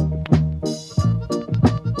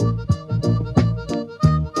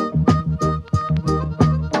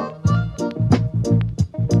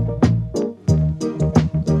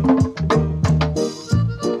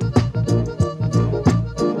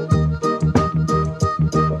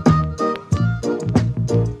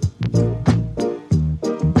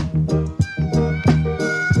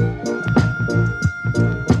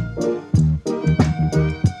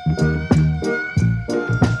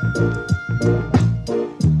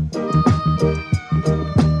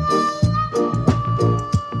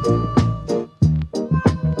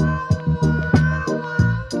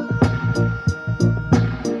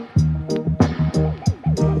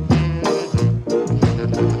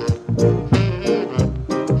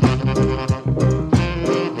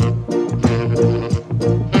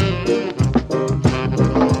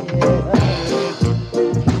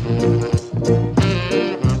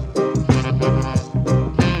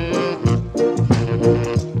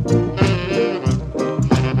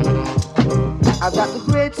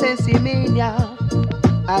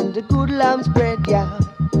 and the good lamb's bread, yeah.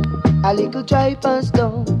 A little tripe and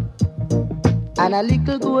stone, and a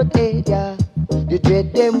little goat head, yeah. The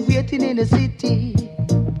dread them waiting in the city,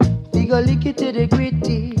 we go lick it to the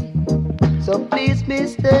gritty. So please,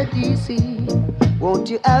 Mr. DC, won't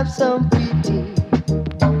you have some pity?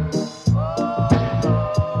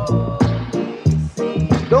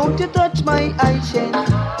 Don't you touch my eyeshadow.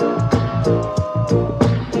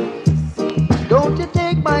 Don't you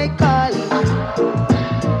take my calling.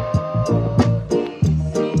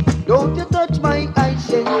 Don't you touch my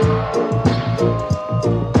eyeshadow.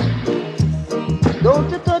 Don't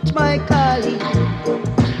you touch my calling.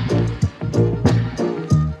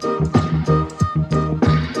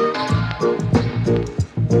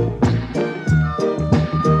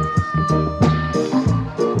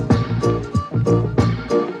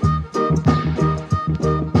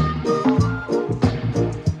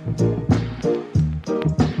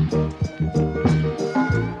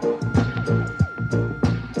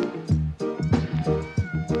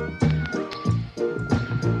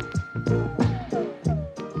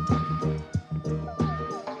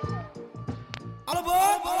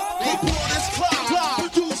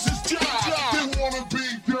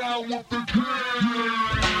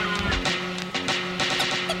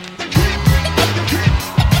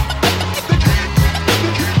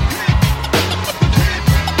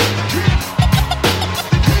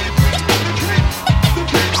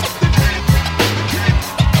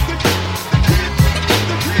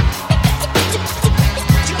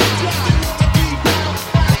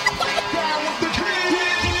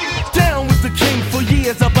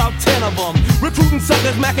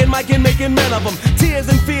 Making men of them, tears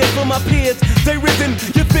and fears for my peers. They risen.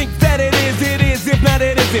 You think that it is. If not,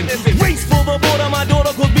 it isn't. Race for the border, my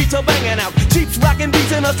daughter goes beats are banging out. Cheeks rocking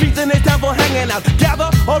beats in the streets, and it's time for hanging out. Gather,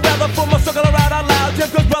 or rather, form a circle around out loud.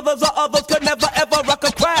 Just cause brothers or others could never ever rock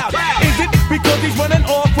a crowd. Is it because he's running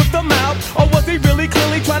off with the mouth, or was he really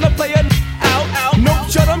clearly trying to play it out? No,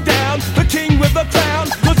 shut him down. The king with the crown.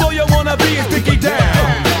 Cause all you wanna be is Dickie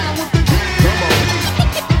down.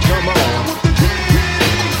 Come on.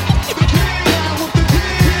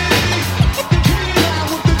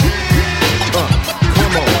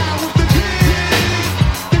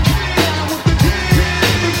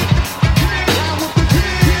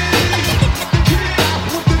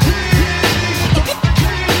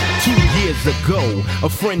 2 years ago, a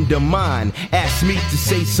friend of mine asked me to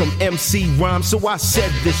say some MC rhyme, so I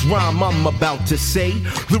said this rhyme I'm about to say.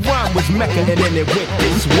 The rhyme was Mecca and then it went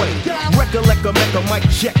this way. Recollect a Mecca mic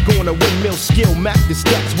check on a windmill skill, Mac the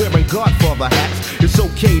stats wearing Godfather hats. It's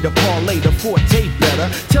okay to parlay the forte better.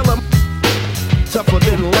 Tell him tougher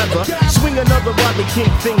than leather. Swing another Rodney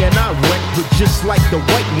King thing and I wreck. But just like the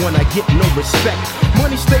white one, I get no respect.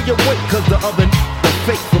 Money stay awake cause the other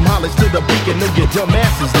fake. From Hollis to the beacon, know your dumb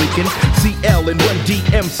ass is leaking. CL and Run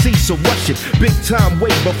DMC, so rush it. Big time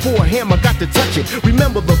way before Hammer got to touch it.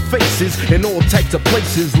 Remember the faces in all types of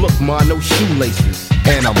places. Look, ma, no shoelaces.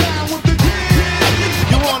 And I'm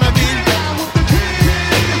you wanna be?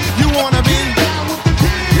 You wanna be?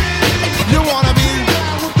 You wanna be?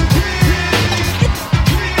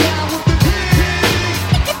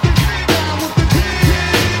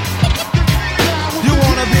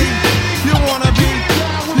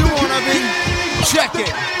 Check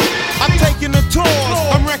it. I'm taking the tours,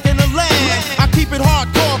 I'm wrecking the land. I keep it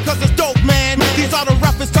hardcore cause it's dope, man. These are the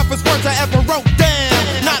roughest, toughest words I ever wrote down.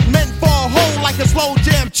 Not meant for a hole like a slow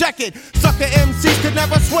jam, check it. Sucker MCs could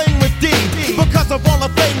never swing with D because of all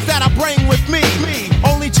the things that I bring with me.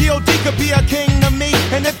 Only G.O.D. could be a king to me.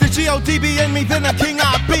 And if the G.O.D. be in me, then a king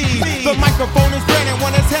I be. The microphone is granted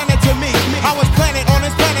when it's handed to me. I was planted on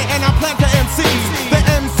this planet and I plan to MC. The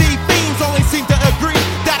MC fiends only seem to agree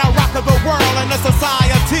that I rock the world and the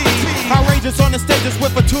society. Outrageous on the stages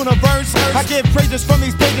with a tuna verse. I give praises from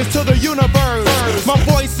these pages to the universe. My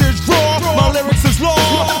voice is raw, my lyrics is law.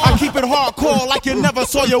 I keep it hardcore like you never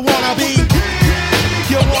saw you wanna be.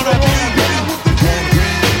 You wanna be.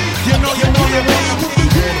 You know you wanna be.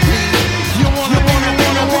 You wanna be.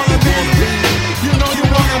 You know you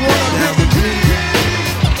wanna be.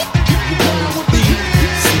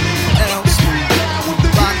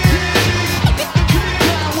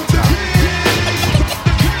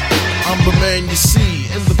 The man you see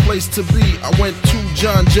in the place to be. I went to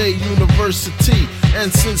John Jay University,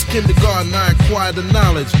 and since kindergarten I acquired the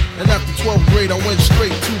knowledge. And after 12th grade I went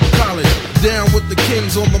straight to college. Down with the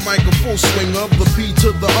kings on the mic, a full swing of the P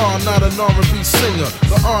to the R, not an R&B singer.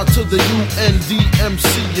 The R to the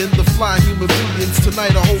UNDMC and the fly human beings.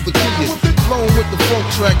 Tonight I hold the key. flowing with the funk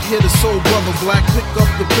track, hear the soul brother black, pick up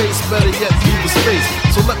the pace, better yet leave the space.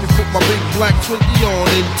 So let me put my big black Twinkie on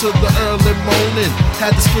into the early morning.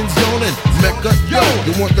 Had the skins yawning, Mecca, yo,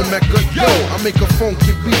 you want the Mecca, yo? I make a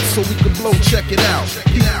funky beat so we can blow, check it out.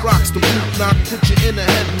 Beat rocks the boot knock, put you in a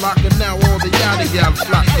headlock, and now all the yada yada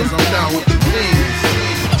flock, cause I'm down with the things.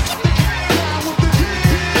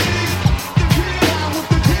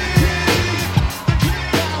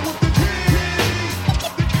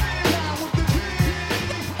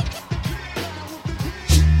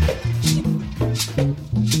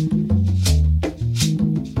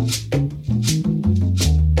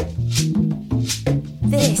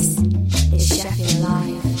 This is Sheffield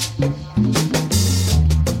Live.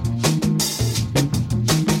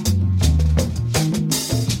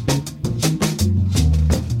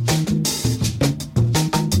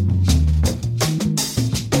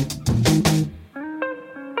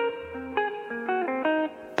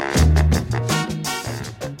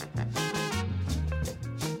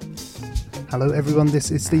 Hello everyone,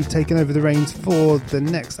 this is Steve taking over the reins for the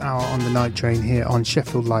next hour on the Night Train here on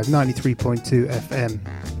Sheffield Live 93.2 FM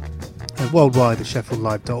and worldwide at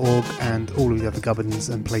sheffieldlive.org and all of the other gubbins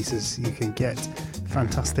and places you can get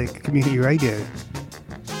fantastic community radio.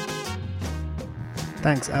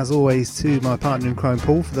 Thanks as always to my partner in crime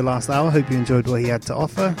Paul for the last hour. Hope you enjoyed what he had to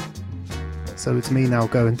offer. So it's me now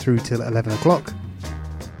going through till 11 o'clock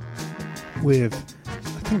with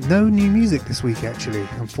no new music this week actually,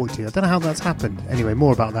 unfortunately. I don't know how that's happened. Anyway,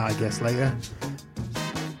 more about that I guess later.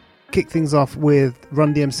 Kick things off with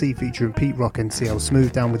Run DMC featuring Pete Rock and CL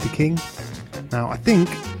Smooth, Down with the King. Now I think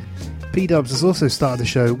P-Dubs has also started the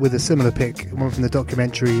show with a similar pick, one from the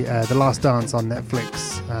documentary The Last Dance on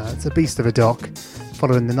Netflix. It's a beast of a doc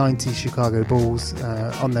following the 90s Chicago Bulls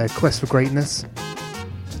on their quest for greatness.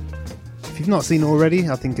 If you've not seen it already,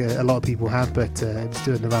 I think a lot of people have, but it's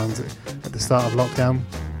doing the rounds at the start of lockdown.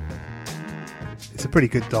 It's a pretty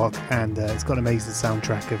good doc, and it's got an amazing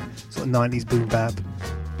soundtrack of sort of 90s boom bap.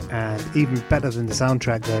 And even better than the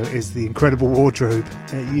soundtrack though is the incredible wardrobe.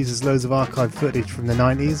 It uses loads of archive footage from the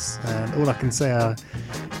 90s, and all I can say are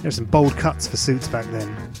there's some bold cuts for suits back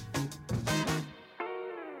then.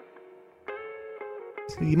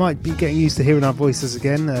 So you might be getting used to hearing our voices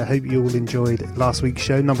again. I hope you all enjoyed last week's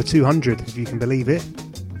show, number 200 if you can believe it.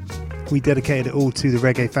 We dedicated it all to the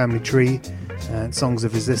reggae family tree and songs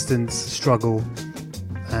of resistance, struggle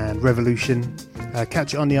and revolution.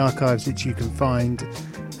 Catch it on the archives, which you can find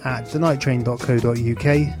at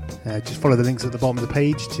thenighttrain.co.uk. Just follow the links at the bottom of the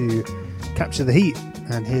page to capture the heat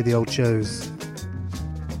and hear the old shows.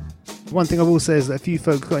 One thing I will say is that a few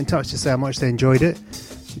folks got in touch to say how much they enjoyed it,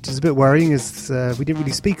 which is a bit worrying as we didn't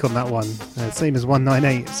really speak on that one, same as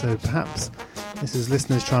 198, so perhaps this is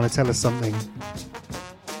listeners trying to tell us something.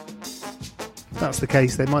 If that's the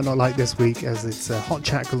case, they might not like this week as it's hot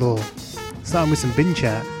chat galore. Starting with some bin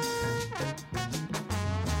chat.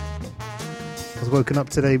 I was woken up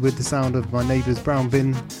today with the sound of my neighbour's brown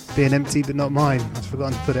bin being empty but not mine. I've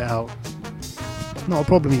forgotten to put it out. Not a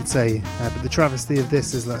problem you'd say, but the travesty of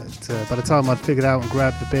this is that by the time I'd figured out and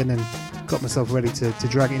grabbed the bin and got myself ready to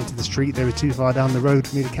drag it into the street, they were too far down the road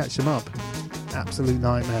for me to catch them up. Absolute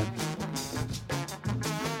nightmare.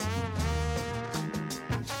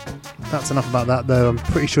 That's enough about that though. I'm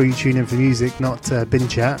pretty sure you tune in for music, not bin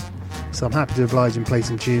chat, so I'm happy to oblige and play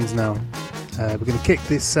some tunes now. We're going to kick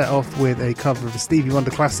this set off with a cover of a Stevie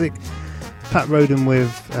Wonder classic, Pat Roden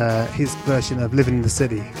with his version of Living in the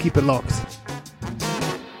City. Keep it locked.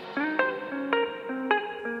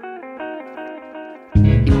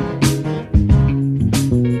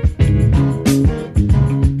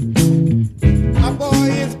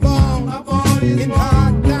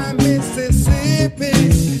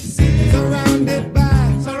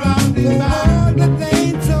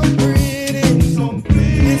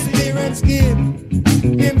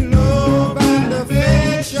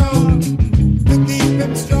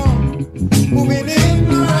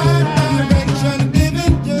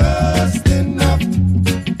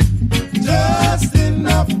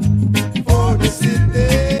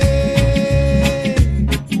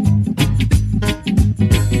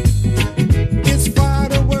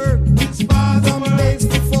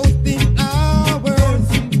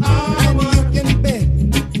 And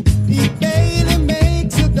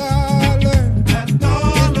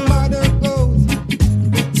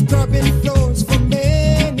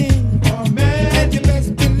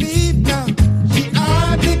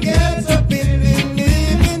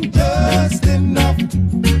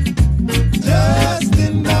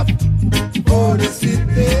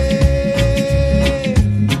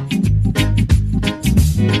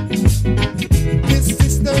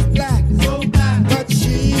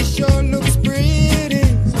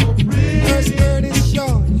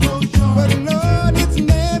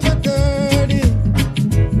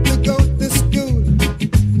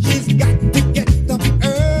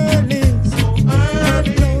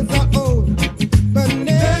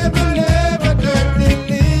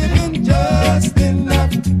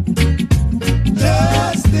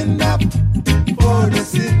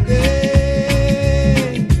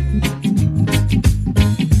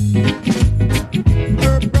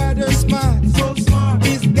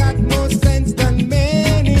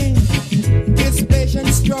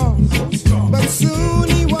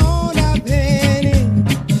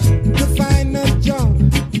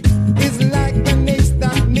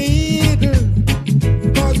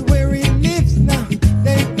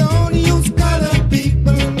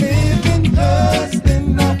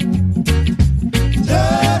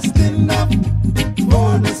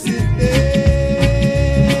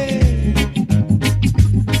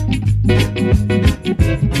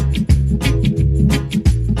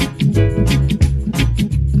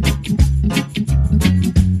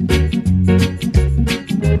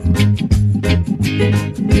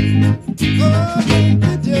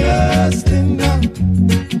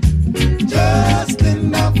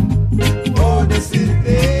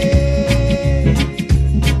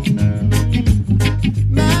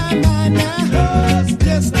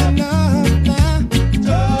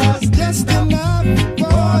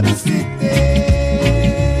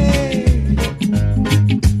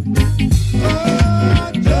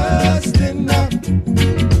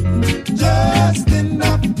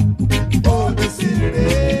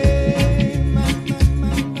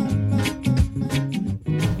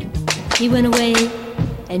He went away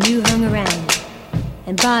and you hung around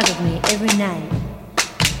and bothered me every night.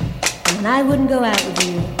 And when I wouldn't go out with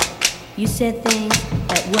you, you said things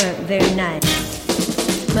that weren't very nice.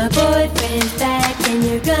 My boyfriend's back and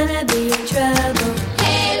you're gonna be in trouble.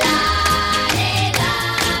 Hey la,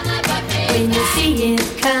 my boyfriend. When you see him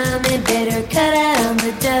coming, better cut out on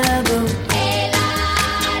the double. Hey la,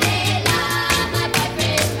 my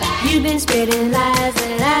boyfriend's back. You've been spreading lies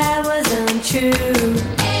that I was untrue.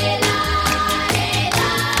 Hey la,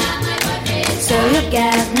 my boyfriend's so look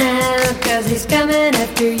out now, 'cause he's coming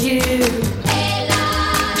after you.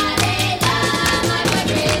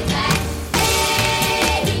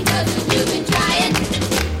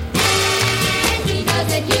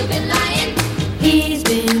 He's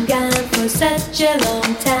been gone for such a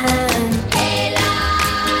long time. Hey la,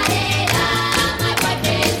 my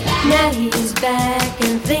boyfriend's back. Now he's back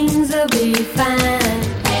and things will be fine.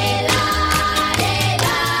 Hey la,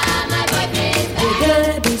 my boyfriend's back. You're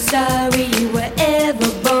gonna be sorry you were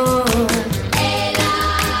ever born. Hey la,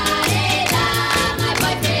 my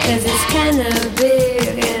boyfriend's 'cause it's kinda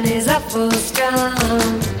big and he's awful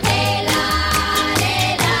strong.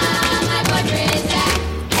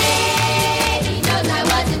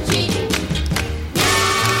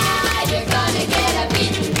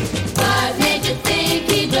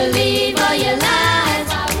 Believe all your lies.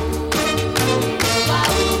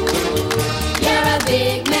 You're a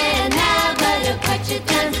big man now, but he'll cut you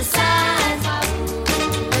down to size.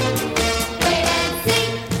 Wait and see.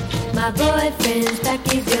 My boyfriend's back,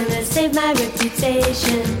 he's gonna save my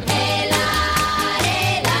reputation. Hey la,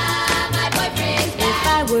 my boyfriend's back. If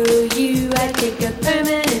I were you, I'd take a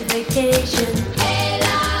permanent vacation. Hey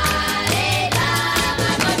la,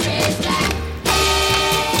 my boyfriend's back.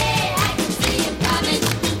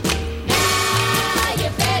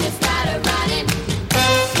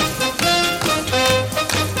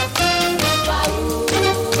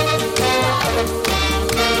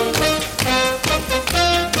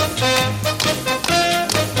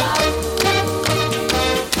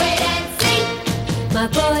 My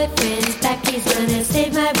boyfriend's back, he's gonna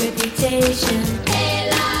save my reputation. Hey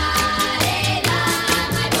la,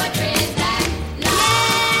 my boyfriend's back. La,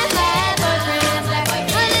 my boyfriend's back.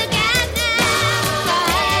 Oh, look out now. My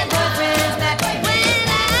boyfriend's back. When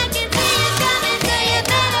I can see you coming, so you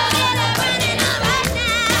better get up running on right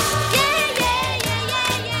now. Yeah, yeah,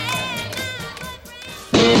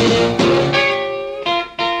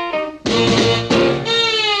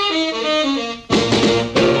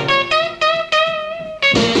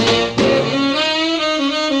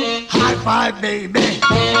 my baby,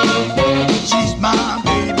 she's my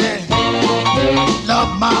baby,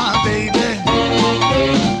 love my baby,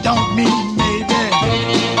 don't mean maybe.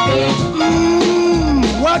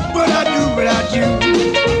 What would I do without you?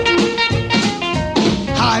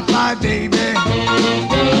 High five, baby,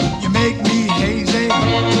 you make me hazy.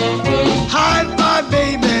 High five,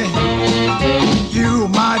 baby, you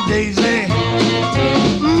my daisy.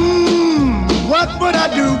 What would I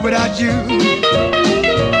do without you?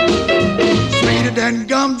 And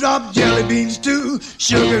gumdrop jelly beans too.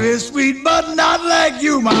 Sugar is sweet, but not like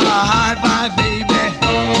you, my high five, baby.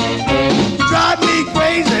 You drive me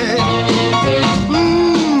crazy.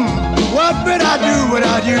 What would I do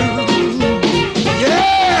without you?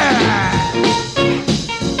 Yeah.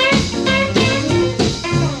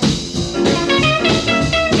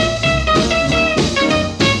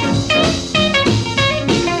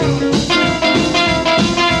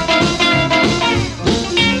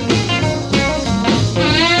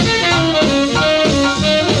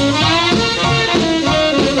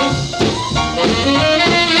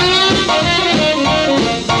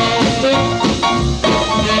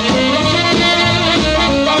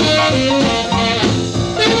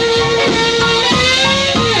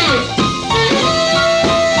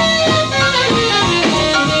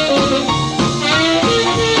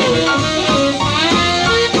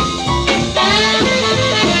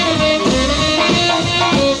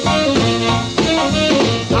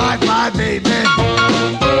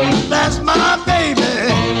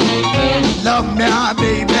 Now,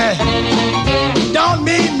 baby, don't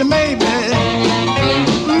mean to maybe.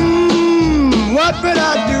 What would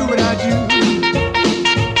I do without you?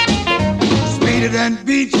 Sweeter than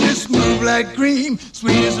peaches, smooth like cream,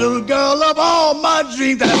 sweetest little girl of all my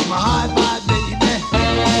dreams. That's my high five, baby,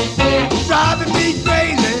 driving me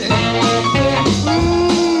crazy.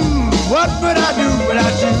 What would I do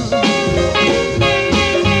without you?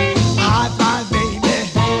 High five, baby,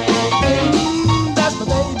 that's my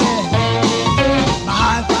baby.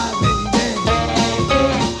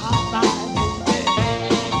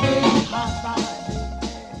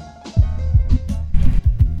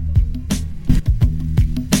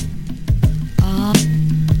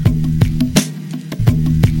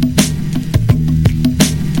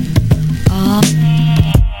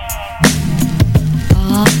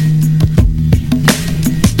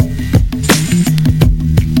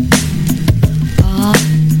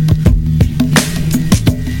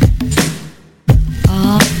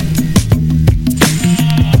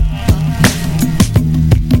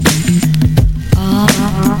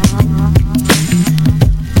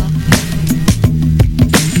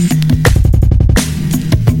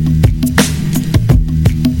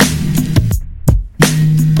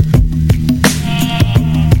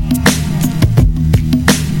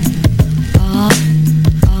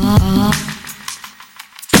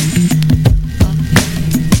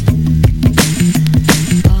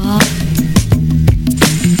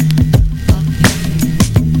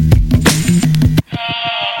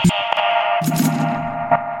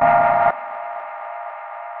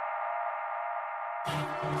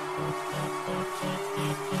 I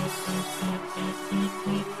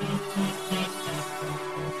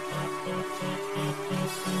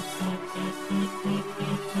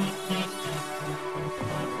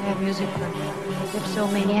have music for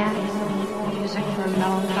dipsomaniacs, music for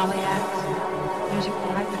melancholiacs, music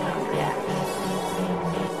for hypochondriacs.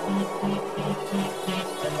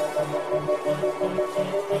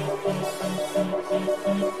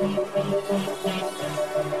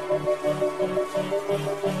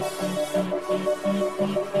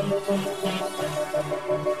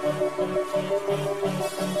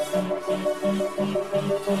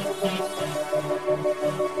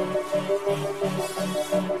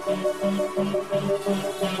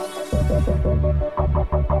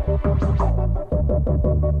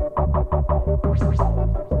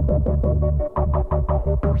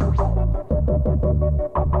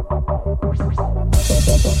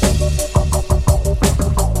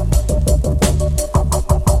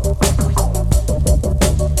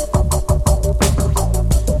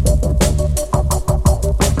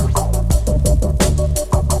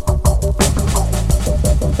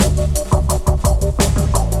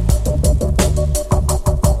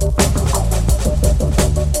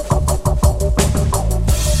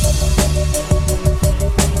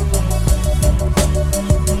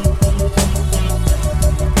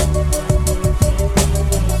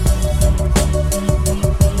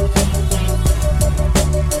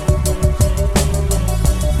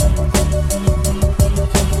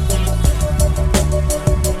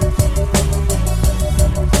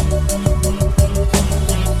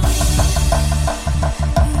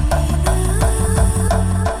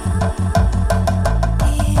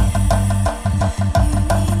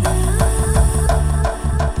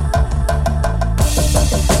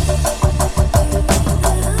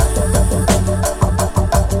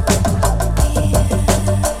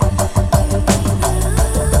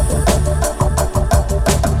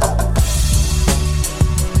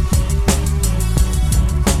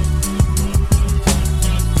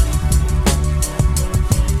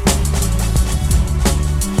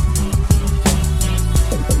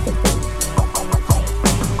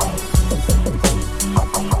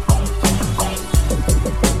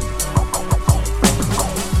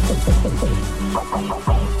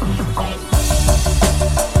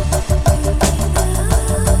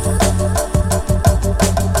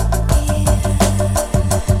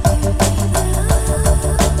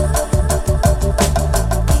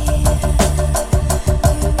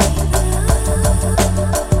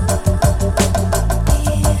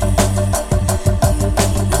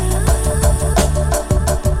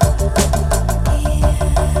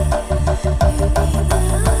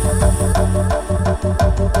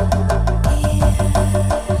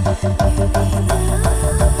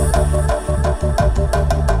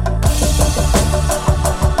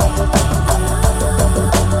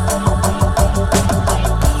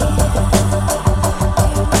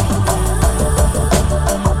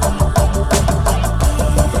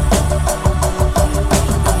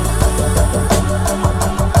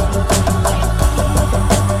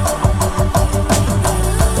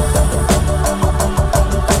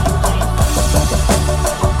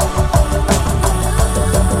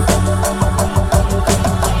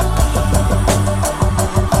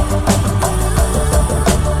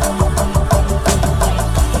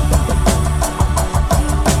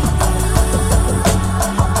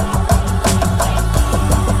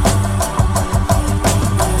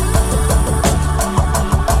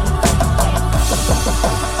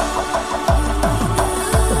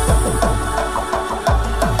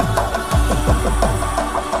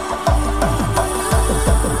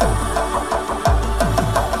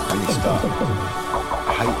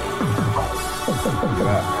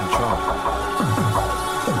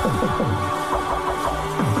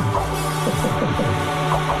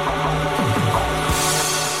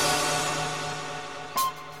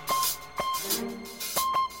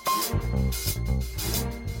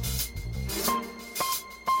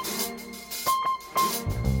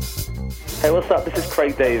 Hey, what's up? This is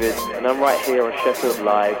Craig David, and I'm right here on Sheffield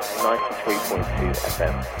Live 93.2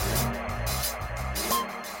 FM.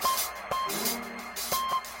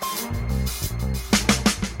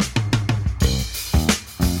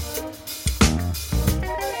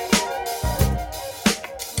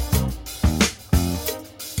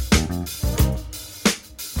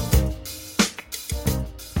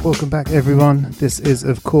 Welcome back, everyone. This is,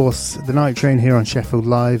 of course, the Night Train here on Sheffield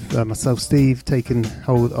Live. Myself, Steve, taking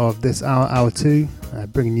hold of this hour 2,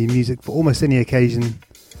 bringing you music for almost any occasion,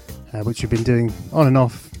 which we've been doing on and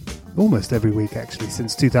off almost every week, actually,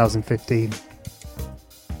 since 2015.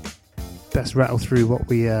 Let's rattle through what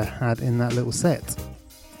we had in that little set.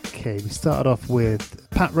 Okay, we started off with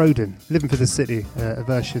Pat Roden, Living for the City, a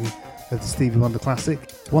version of the Stevie Wonder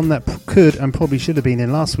classic. One that could and probably should have been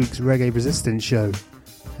in last week's Reggae Resistance show.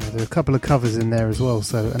 There are a couple of covers in there as well,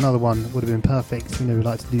 so another one would have been perfect. You know, we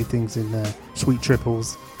like to do things in sweet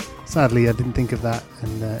triples. Sadly, I didn't think of that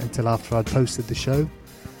until after I'd posted the show.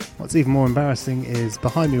 What's even more embarrassing is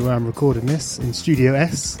behind me where I'm recording this, in Studio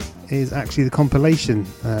S, is actually the compilation,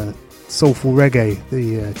 Soulful Reggae,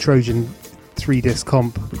 the Trojan 3-disc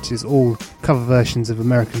comp, which is all cover versions of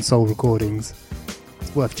American soul recordings.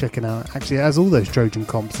 It's worth checking out, actually, as all those Trojan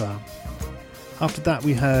comps are. After that,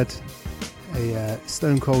 we heard a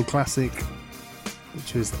Stone Cold classic,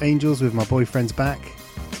 which was Angels with My Boyfriend's Back.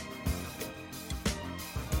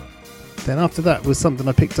 Then after that was something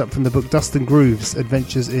I picked up from the book Dustin Grooves,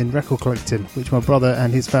 Adventures in Record Collecting, which my brother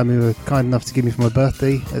and his family were kind enough to give me for my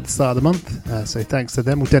birthday at the start of the month. So thanks to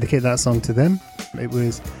them. We'll dedicate that song to them. It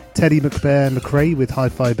was Teddy McCrae with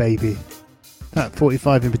Hi-Fi Baby. That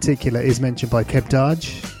 45 in particular is mentioned by Keb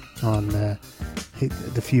Darge on the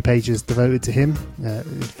few pages devoted to him,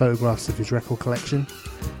 photographs of his record collection.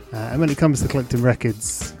 And when it comes to collecting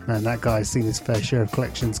records, man, that guy's seen his fair share of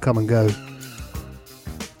collections come and go.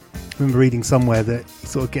 I remember reading somewhere that he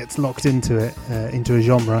sort of gets locked into it, into a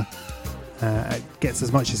genre, gets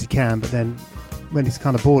as much as he can, but then when he's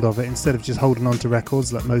kind of bored of it, instead of just holding on to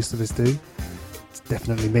records like most of us do, it's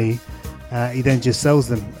definitely me, he then just sells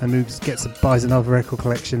them and buys another record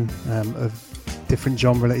collection of different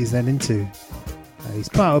genre that he's then into. He's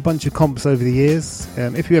put out a bunch of comps over the years.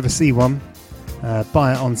 If you ever see one,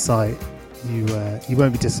 buy it on site. You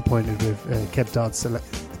won't be disappointed with Keb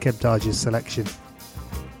Darge's selection.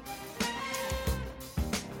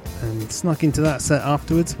 And snuck into that set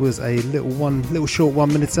afterwards was a little short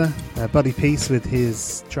 1 minuter, Buddy Peace with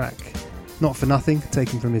his track Not For Nothing,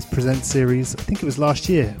 taken from his Present series. I think it was last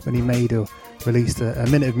year when he made or released a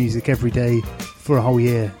minute of music every day for a whole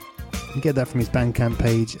year. You can get that from his Bandcamp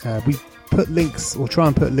page. We put links, or try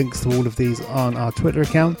and put links to all of these on our Twitter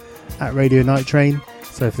account at Radio Night Train.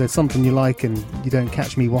 So if there's something you like and you don't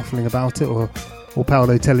catch me waffling about it, or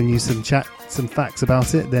Paolo telling you some facts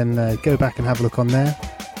about it, then go back and have a look on there.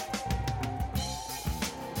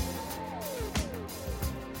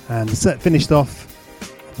 And the set finished off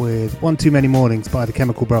with One Too Many Mornings by the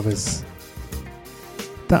Chemical Brothers.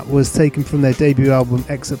 That was taken from their debut album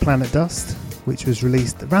Exit Planet Dust, which was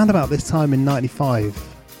released around about this time in 95.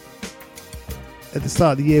 At the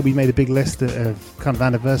start of the year we made a big list of kind of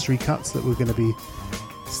anniversary cuts that we're going to be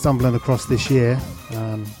stumbling across this year.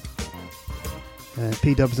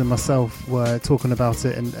 P-Dubs and myself were talking about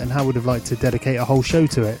it and how we'd have liked to dedicate a whole show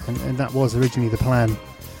to it, and that was originally the plan.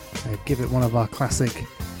 Give it one of our classic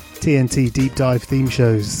TNT deep dive theme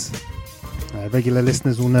shows. Regular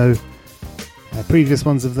listeners will know previous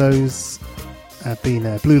ones of those have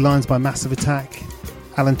been Blue Lines by Massive Attack,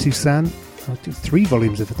 Alan Toussaint, I'll do 3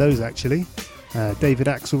 volumes of those actually, David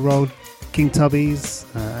Axelrod, King Tubbies,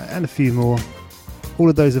 and a few more. All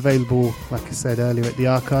of those available, like I said earlier, at the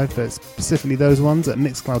archive, but specifically those ones at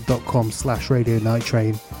mixcloud.com/Radio Night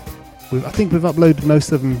Train. I think we've uploaded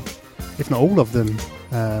most of them, if not all of them,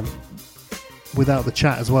 without the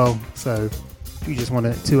chat as well. So if you just want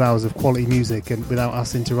 2 hours of quality music and without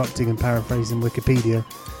us interrupting and paraphrasing Wikipedia,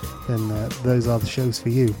 then those are the shows for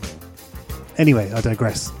you. Anyway, I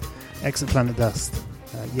digress. Exit Planet Dust.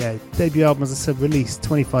 Debut album, as I said, released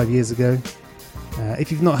 25 years ago.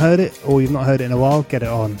 If you've not heard it, or you've not heard it in a while, get it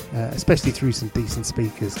on, especially through some decent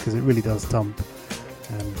speakers, because it really does thump.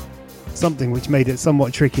 Something which made it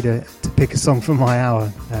somewhat tricky to pick a song from my hour,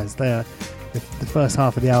 as the first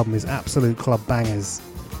half of the album is absolute club bangers.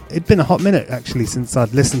 It'd been a hot minute actually since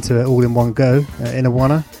I'd listened to it all in one go, in a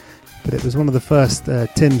wanna, but it was one of the first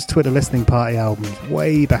Tim's Twitter listening party albums,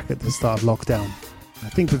 way back at the start of lockdown. I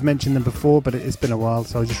think we've mentioned them before, but it's been a while,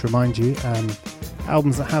 so I'll just remind you.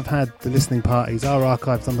 Albums that have had the listening parties are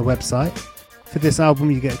archived on the website. For this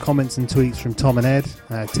album you get comments and tweets from Tom and Ed,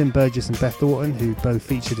 Tim Burgess and Beth Orton, who both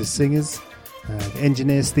featured as singers. The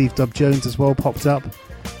engineer Steve Dub Jones as well popped up,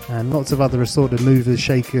 and lots of other assorted movers,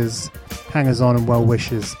 shakers, hangers-on and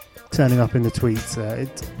well-wishers turning up in the tweets.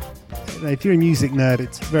 If you're a music nerd,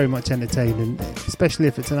 it's very much entertaining, especially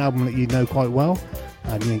if it's an album that you know quite well,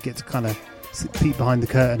 and you get to kind of peek behind the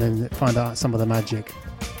curtain and find out some of the magic.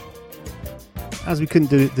 As we couldn't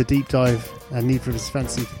do the deep dive, and neither of us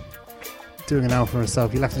fancy doing an hour for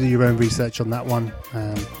ourselves, you'll have to do your own research on that one,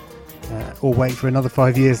 or wait for another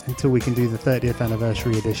 5 years until we can do the 30th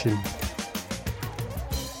anniversary edition.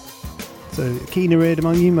 So, keen-eared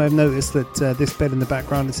among you may have noticed that this bed in the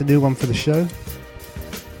background is a new one for the show.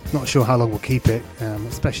 Not sure how long we'll keep it,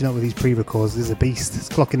 especially not with these pre-records. This is a beast. It's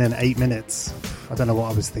clocking in 8 minutes. I don't know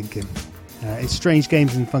what I was thinking. It's Strange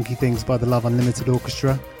Games and Funky Things by the Love Unlimited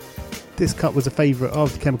Orchestra. This cut was a favourite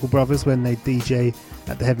of the Chemical Brothers when they DJ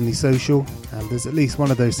at the Heavenly Social, and there's at least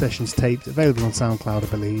one of those sessions taped, available on SoundCloud, I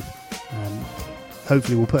believe.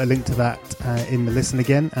 Hopefully we'll put a link to that in the Listen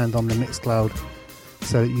Again and on the Mixcloud,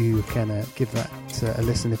 so that you can give that a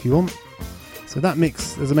listen if you want. So that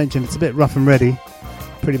mix, as I mentioned, it's a bit rough and ready,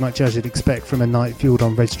 pretty much as you'd expect from a night fueled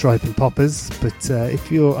on Red Stripe and Poppers, but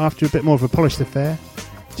if you're after a bit more of a polished affair,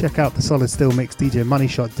 check out the Solid Steel mix DJ Money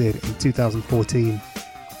Shot did in 2014.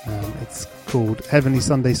 It's called Heavenly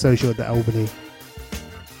Sunday Social at the Albany.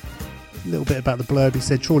 A little bit about the blurb. He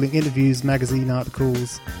said trawling interviews, magazine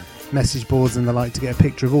articles, message boards and the like to get a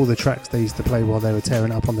picture of all the tracks they used to play while they were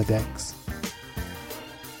tearing up on the decks.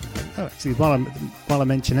 Actually, while I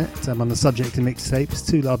mention it, on the subject of mixtapes,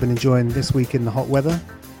 two I've been enjoying this week in the hot weather.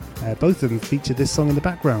 Both of them feature this song in the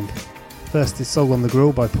background. First is Soul on the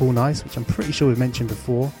Grill by Paul Nice, which I'm pretty sure we've mentioned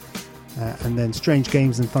before, and then Strange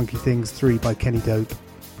Games and Funky Things 3 by Kenny Dope.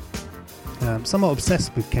 Somewhat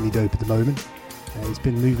obsessed with Kenny Dope at the moment. He's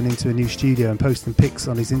been moving into a new studio and posting pics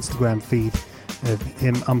on his Instagram feed of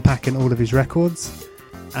him unpacking all of his records,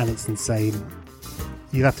 and it's insane.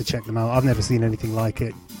 You'll have to check them out. I've never seen anything like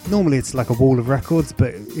it. Normally it's like a wall of records,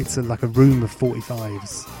 but it's like a room of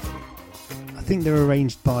 45s. I think they're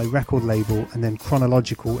arranged by record label and then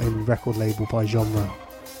chronological in record label by genre,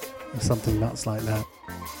 or something nuts like that.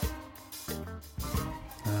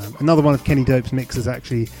 Another one of Kenny Dope's mixes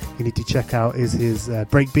actually you need to check out is his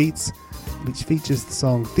Breakbeats, which features the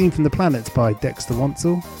song Theme from the Planets by Dexter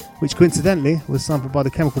Wansel, which coincidentally was sampled by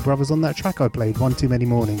the Chemical Brothers on that track I played, One Too Many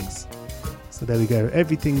Mornings. So there we go,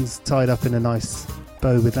 everything's tied up in a nice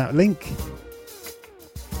bow with that link.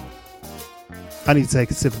 I need to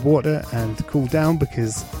take a sip of water and cool down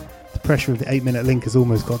because the pressure of the 8-minute link has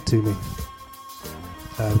almost got to me.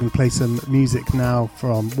 We're going to play some music now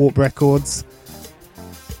from Warp Records.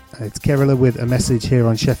 It's Kerala with A Message here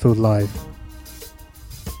on Sheffield Live.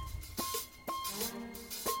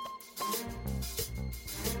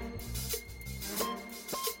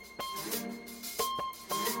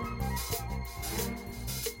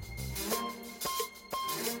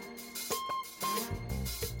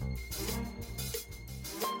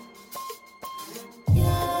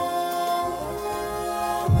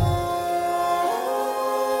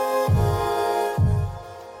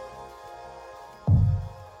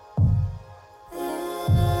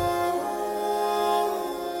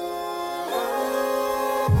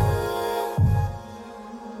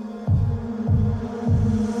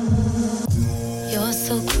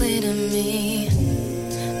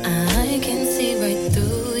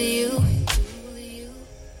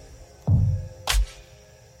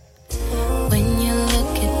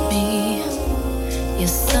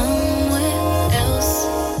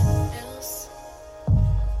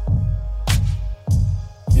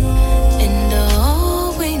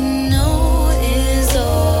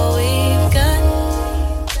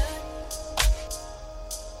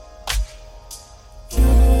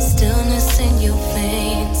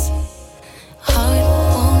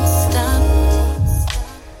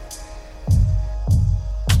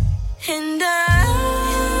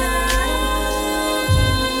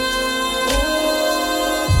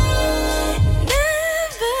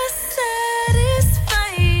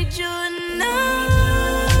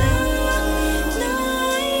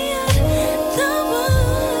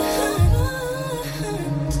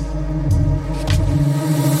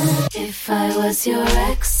 was your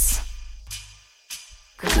ex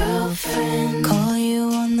girlfriend. Call you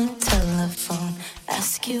on the telephone,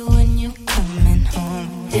 ask you when you're coming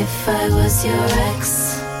home. If I was your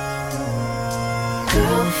ex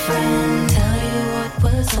girlfriend, tell you what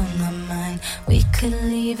was on my mind, we could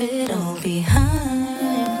leave it all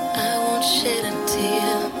behind. I won't shed a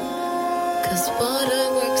tear, 'cause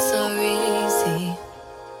waterworks are easy.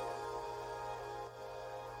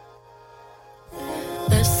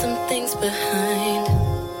 There's some things behind,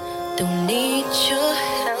 don't need your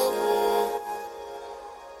help.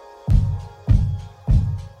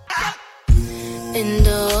 And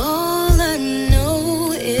all I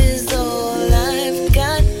know is all I've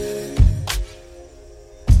got.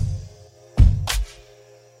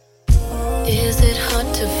 Is it hard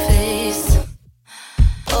to face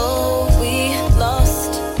all we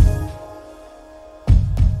lost?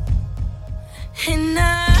 And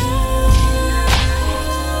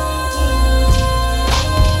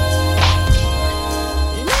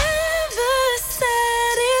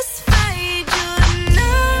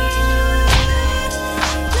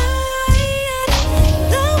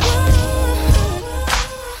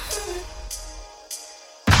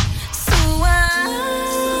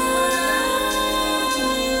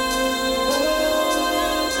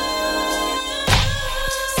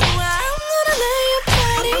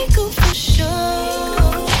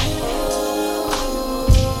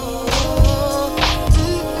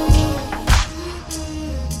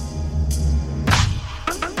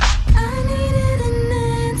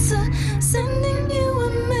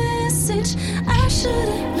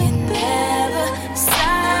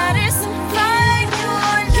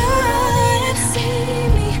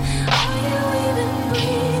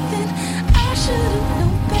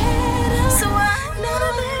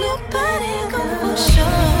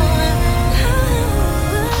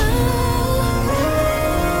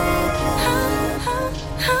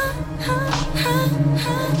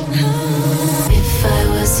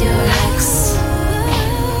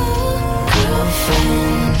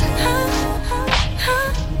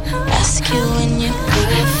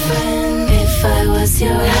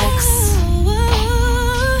your ex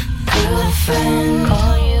girlfriend.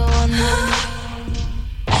 Call you on the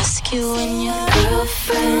ask you and your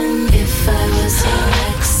girlfriend if I was your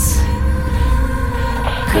ex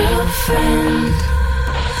girlfriend.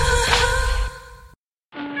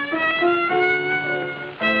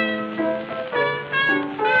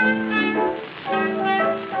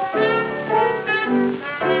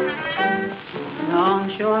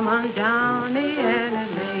 Longshoreman Johnny and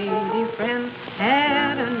his lady friend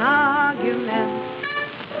had an argument.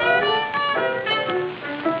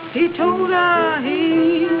 He told her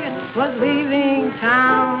he was leaving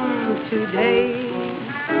town today.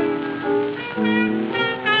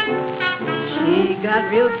 She got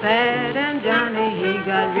real sad and Johnny, he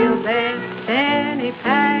got real bad. Then he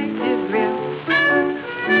packed his grip.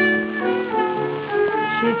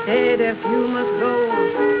 She said, if you must go,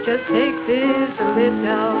 just take this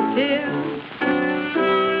little tip.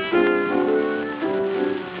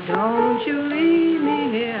 Don't you leave me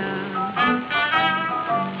here.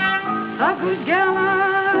 A good gal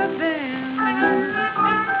I've been.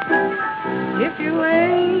 If you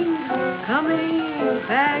ain't coming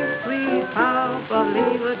back, sweet papa,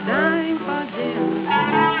 leave a dime for Jim.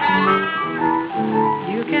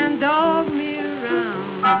 You can dog me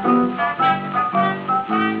around.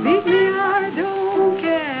 Beat me, I don't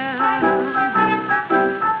care.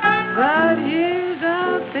 But here's the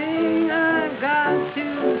thing I've got to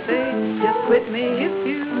say. Just quit me if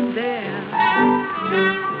you dare.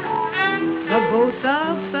 The boat's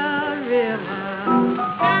off the river,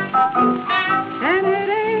 and it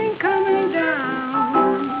ain't coming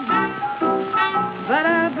down. But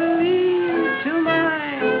I believe to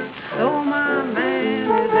my soul my man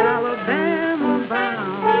is Alabama bound.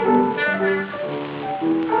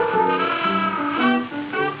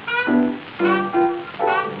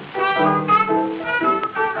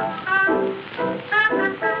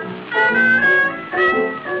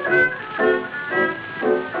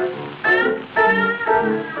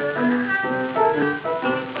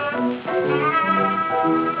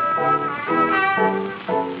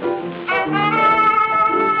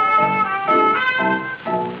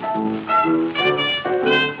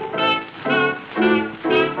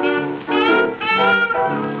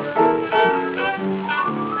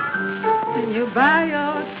 Buy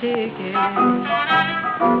your ticket.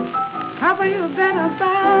 Papa, you better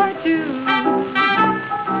buy too.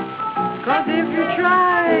 'Cause if you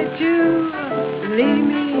try to leave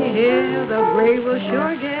me here, the grave will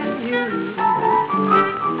sure get you.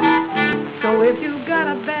 So if you got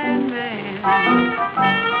a bad man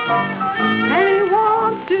and he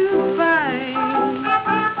wants to fight,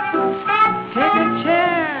 take a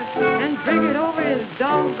chair and drink it over his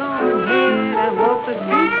doggone head and walk the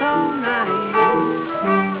streets all night.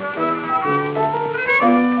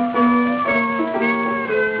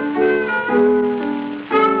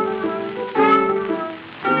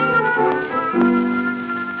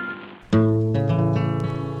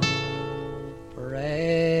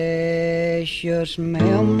 Precious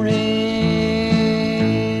memories,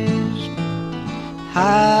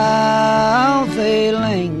 how they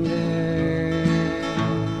linger,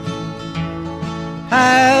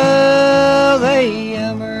 how they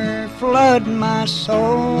ever flood my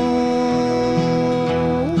soul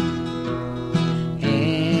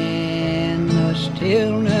in the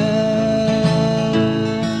stillness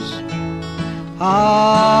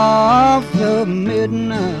of the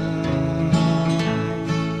midnight.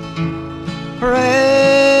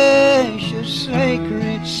 Precious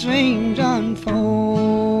sacred scenes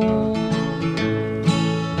unfold.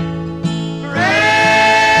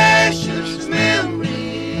 Precious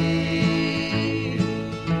memories,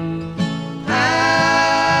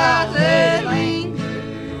 how they linger,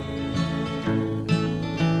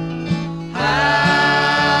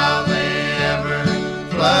 how they ever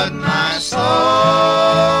flood my soul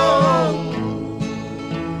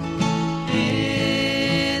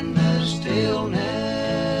in the stillness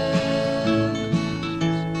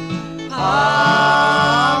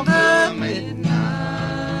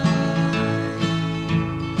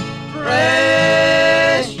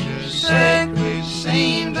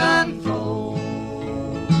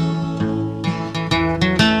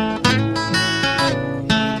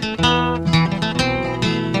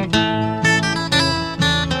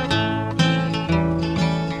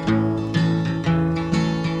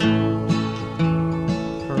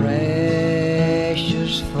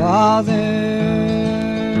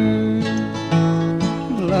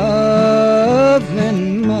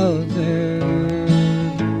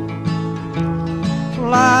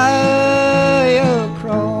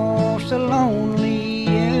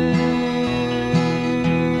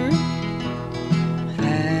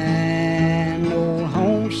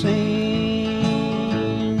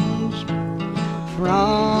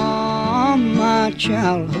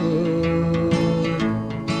childhood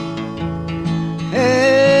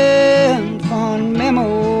and fond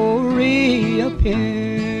memory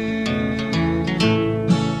appear.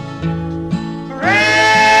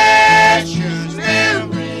 Precious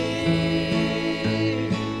memories,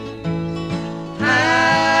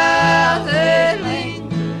 how they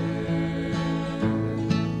linger,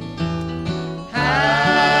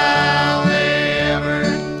 how they ever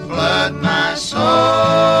flood my soul.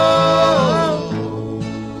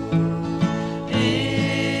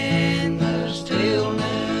 In the stillness.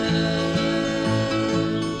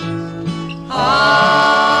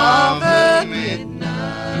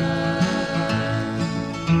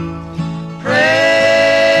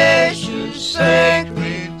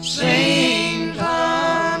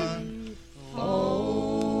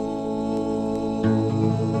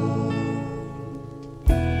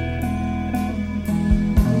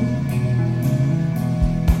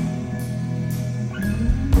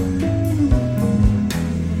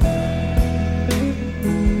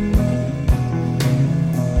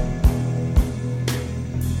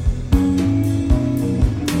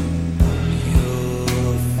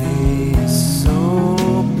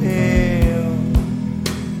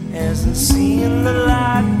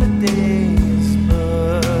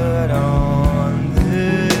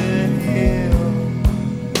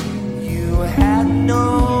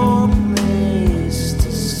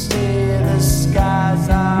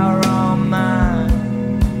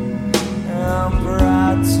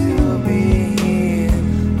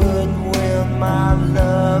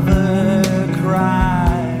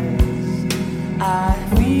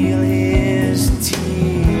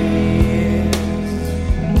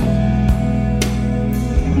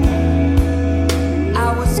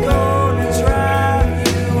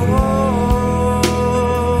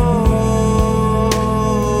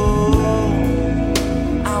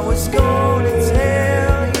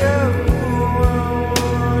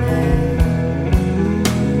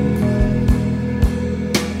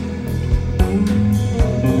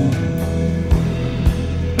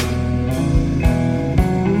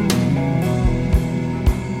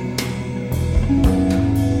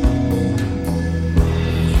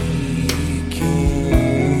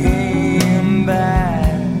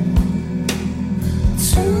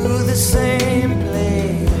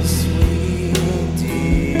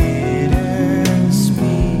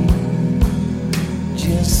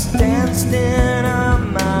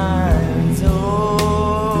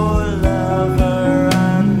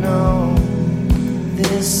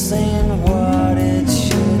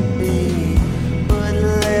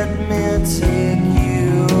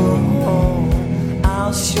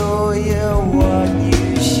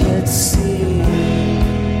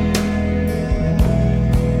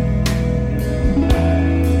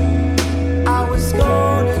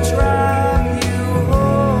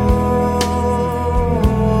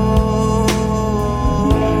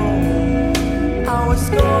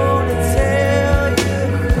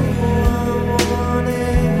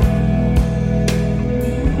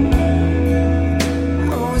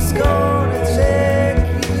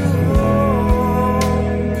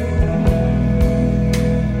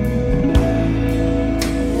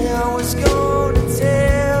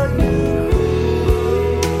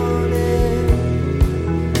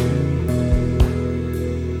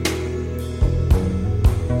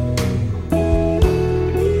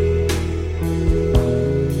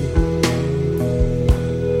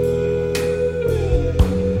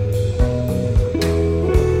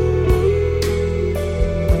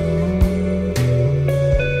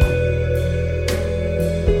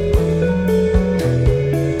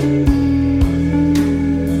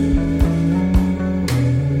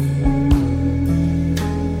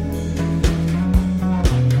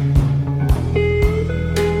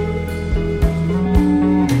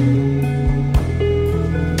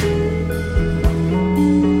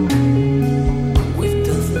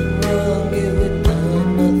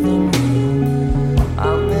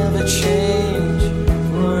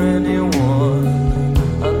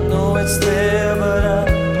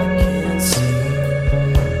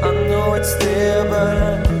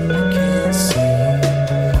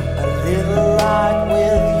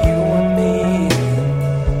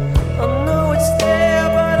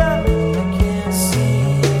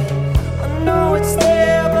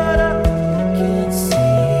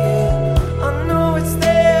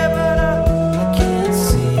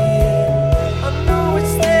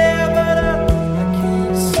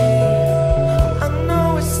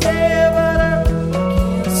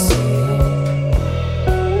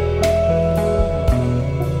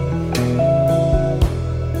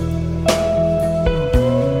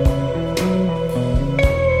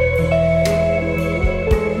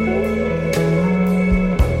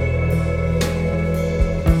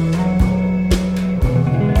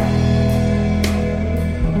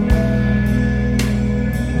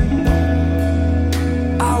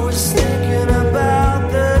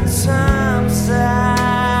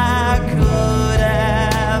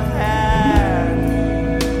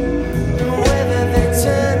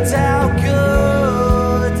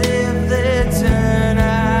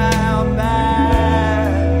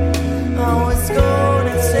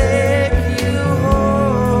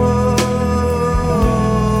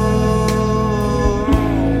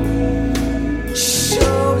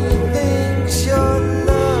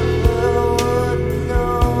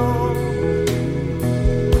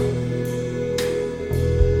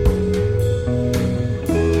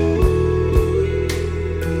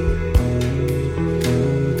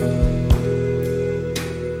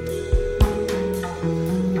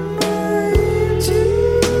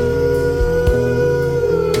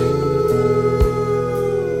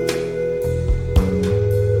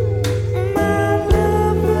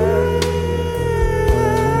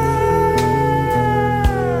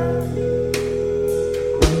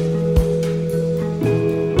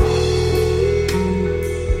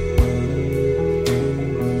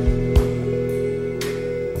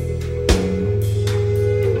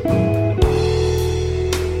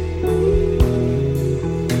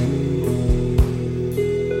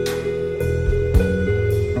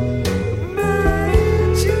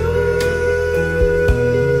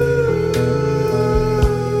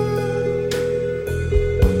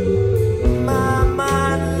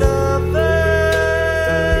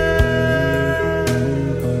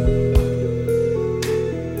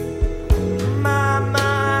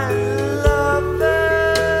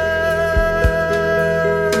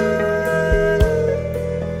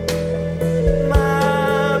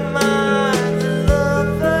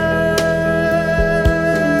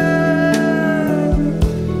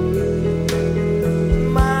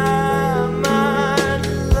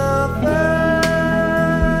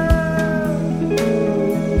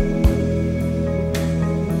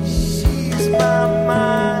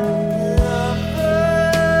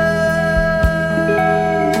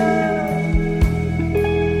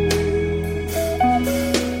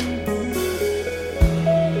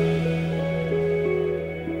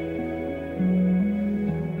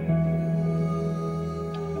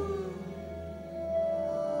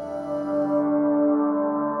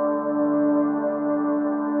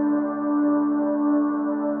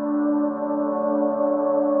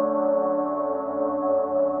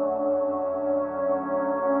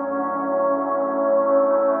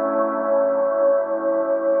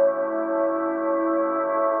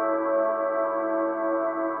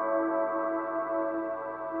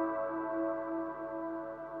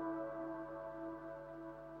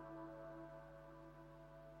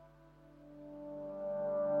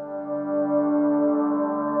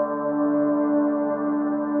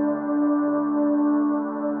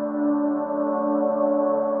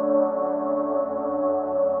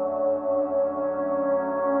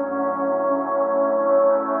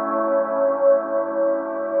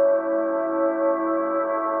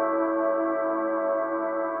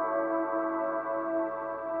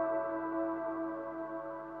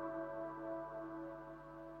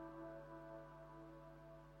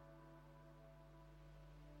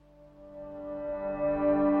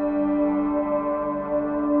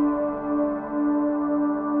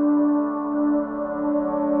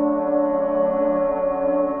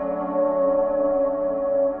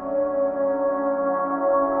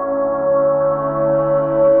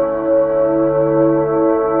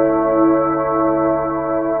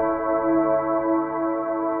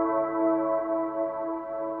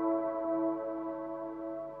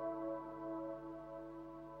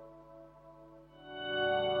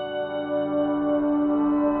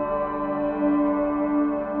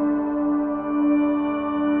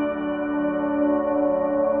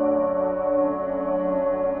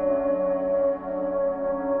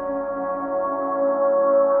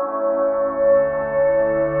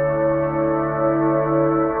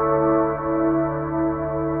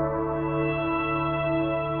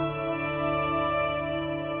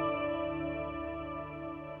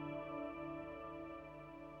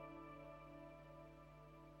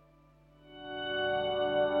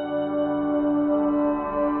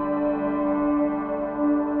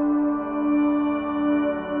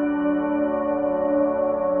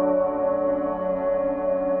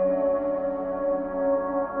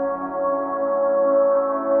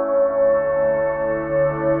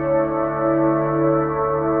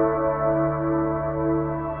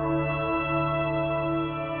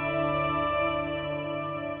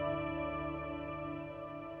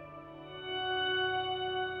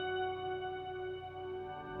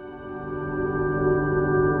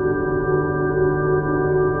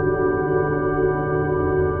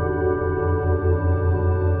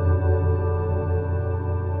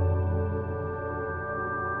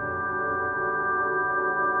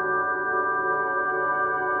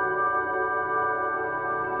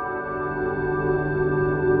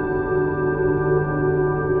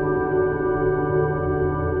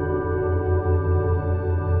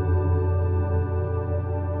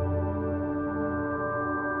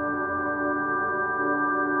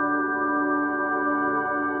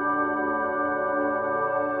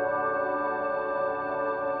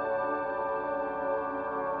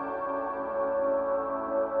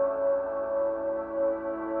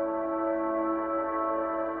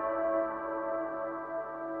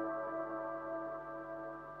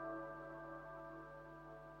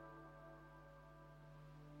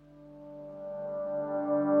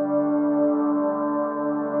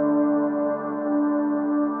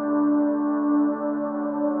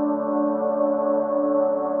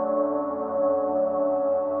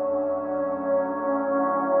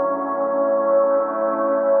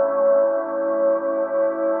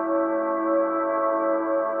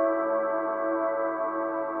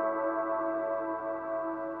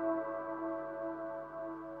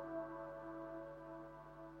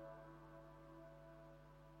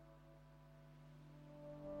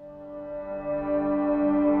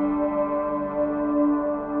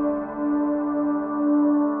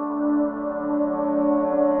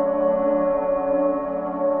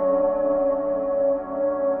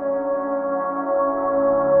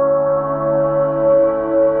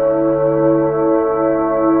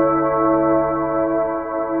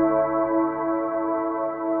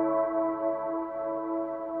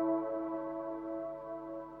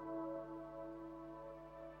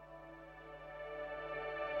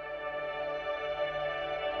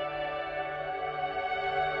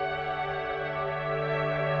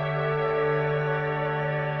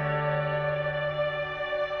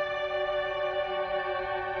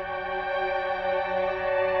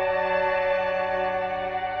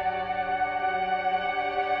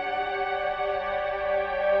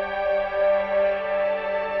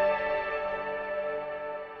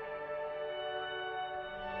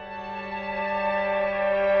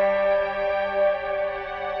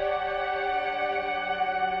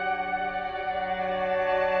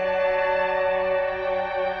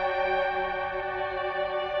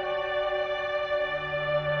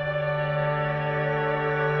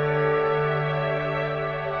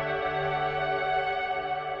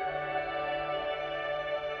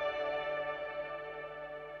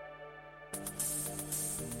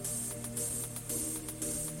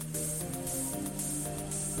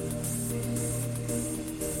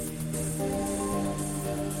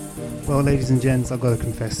 Well, ladies and gents, I've got to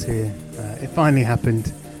confess here, it finally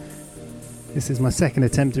happened. This is my second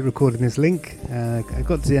attempt at recording this link. I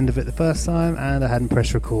got to the end of it the first time and I hadn't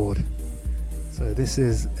pressed record. So this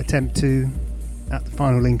is attempt 2 at the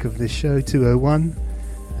final link of this show, 201.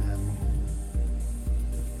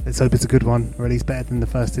 Let's hope it's a good one, or at least better than the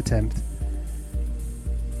first attempt.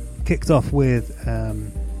 Kicked off with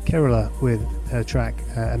Kerala with her track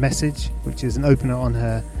A Message, which is an opener on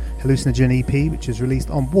her Hallucinogen EP, which is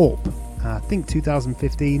released on Warp, I think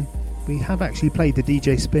 2015. We have actually played the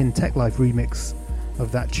DJ Spin Tech Life remix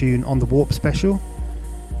of that tune on the Warp special,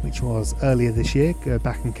 which was earlier this year. Go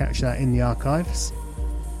back and catch that in the archives.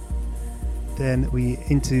 Then we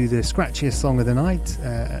into the scratchiest song of the night,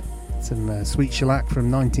 some Sweet Shellac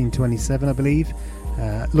from 1927, I believe.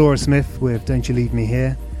 Laura Smith with Don't You Leave Me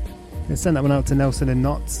Here. I sent that one out to Nelson and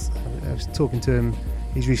Knots. I was talking to him.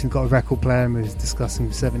 He's recently got a record player and we was discussing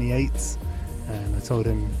 78s, and I told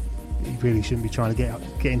him he really shouldn't be trying to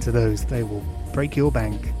get into those. They will break your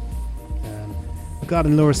bank.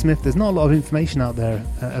 Regarding Laura Smith, there's not a lot of information out there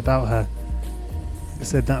about her. I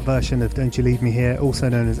said that version of Don't You Leave Me Here, also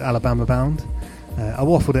known as Alabama Bound. I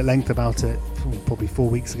waffled at length about it probably 4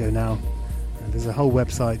 weeks ago now. There's a whole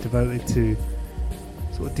website devoted to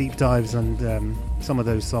sort of deep dives and some of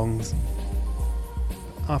those songs.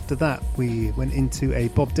 After that, we went into a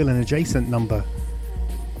Bob Dylan adjacent number.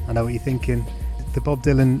 I know what you're thinking. The Bob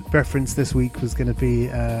Dylan reference this week was going to be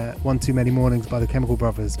One Too Many Mornings by the Chemical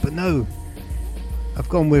Brothers, but no, I've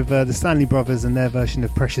gone with the Stanley Brothers and their version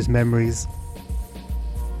of Precious Memories.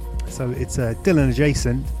 So it's Dylan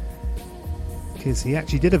adjacent, because he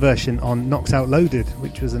actually did a version on Knocked Out Loaded,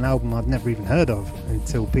 which was an album I'd never even heard of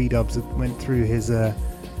until P-Dubs went through his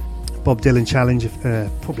Bob Dylan challenge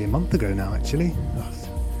probably a month ago now, actually.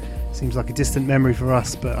 Seems like a distant memory for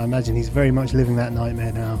us, but I imagine he's very much living that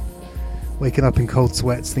nightmare now. Waking up in cold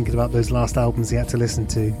sweats thinking about those last albums he had to listen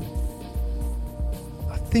to.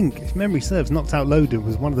 I think, if memory serves, Knocked Out Loaded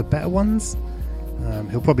was one of the better ones.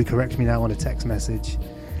 He'll probably correct me now on a text message.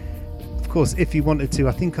 Of course, if you wanted to,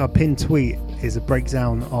 I think our pinned tweet is a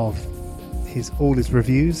breakdown of all his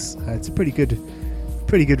reviews. It's a pretty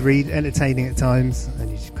good read, entertaining at times, and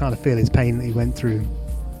you kind of feel his pain that he went through.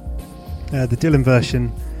 The Dylan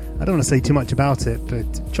version, I don't want to say too much about it,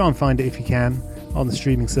 but try and find it if you can on the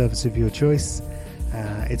streaming service of your choice.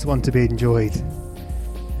 It's one to be enjoyed.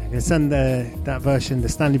 I'm going to send that version, the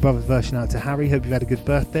Stanley Brothers version, out to Harry. Hope you've had a good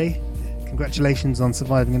birthday. Congratulations on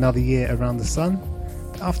surviving another year around the sun.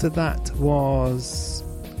 After that was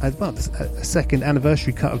a second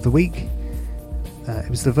anniversary cut of the week. It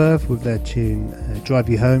was The Verve with their tune Drive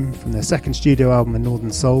You Home from their second studio album, A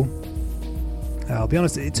Northern Soul. I'll be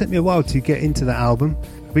honest, it took me a while to get into that album.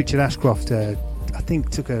 Richard Ashcroft, I think,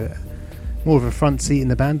 took more of a front seat in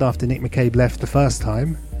the band after Nick McCabe left the first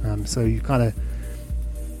time. So you kind of,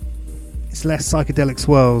 it's less psychedelic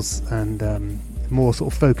swirls and more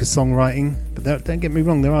sort of focused songwriting. But don't get me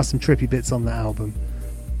wrong, there are some trippy bits on that album.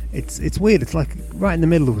 It's weird. It's like right in the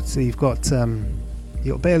middle. So you've got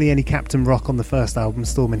barely any Captain Rock on the first album,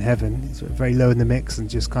 Storm in Heaven. It's very low in the mix and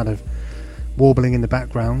just kind of warbling in the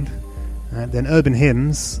background. Then Urban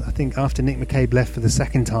Hymns, I think after Nick McCabe left for the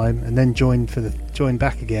second time and then joined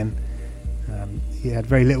back again, he had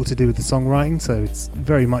very little to do with the songwriting, so it's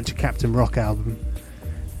very much a Captain Rock album.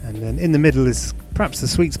 And then in the middle is perhaps the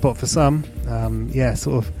sweet spot for some,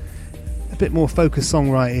 sort of a bit more focused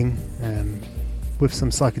songwriting with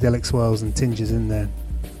some psychedelic swirls and tinges in there.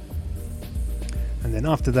 And then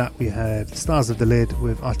after that we had Stars of the Lid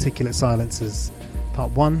with Articulate Silences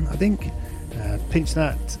Part 1, I think. Pinch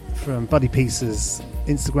that from Buddy Peace's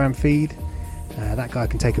Instagram feed. That guy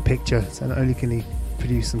can take a picture, so not only can he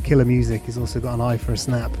produce some killer music, he's also got an eye for a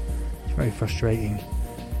snap. It's very frustrating.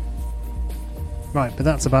 Right, but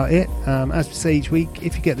that's about it. As we say each week,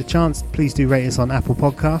 if you get the chance, please do rate us on Apple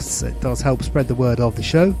Podcasts. It does help spread the word of the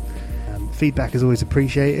show. Feedback is always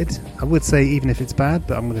appreciated. I would say even if it's bad,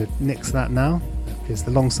 but I'm going to nix that now, because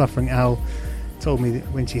the long-suffering Al told me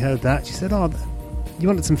that when she heard that, she said, you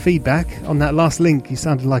wanted some feedback on that last link. You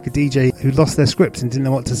sounded like a DJ who lost their script and didn't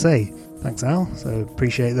know what to say. Thanks, Al. So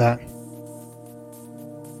appreciate that.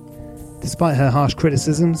 Despite her harsh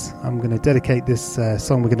criticisms, I'm going to dedicate this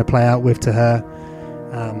song we're going to play out with to her.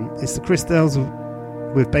 It's the Crystals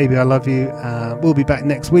with Baby I Love You. We'll be back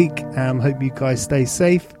next week. Hope you guys stay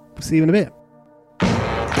safe. See you in a bit.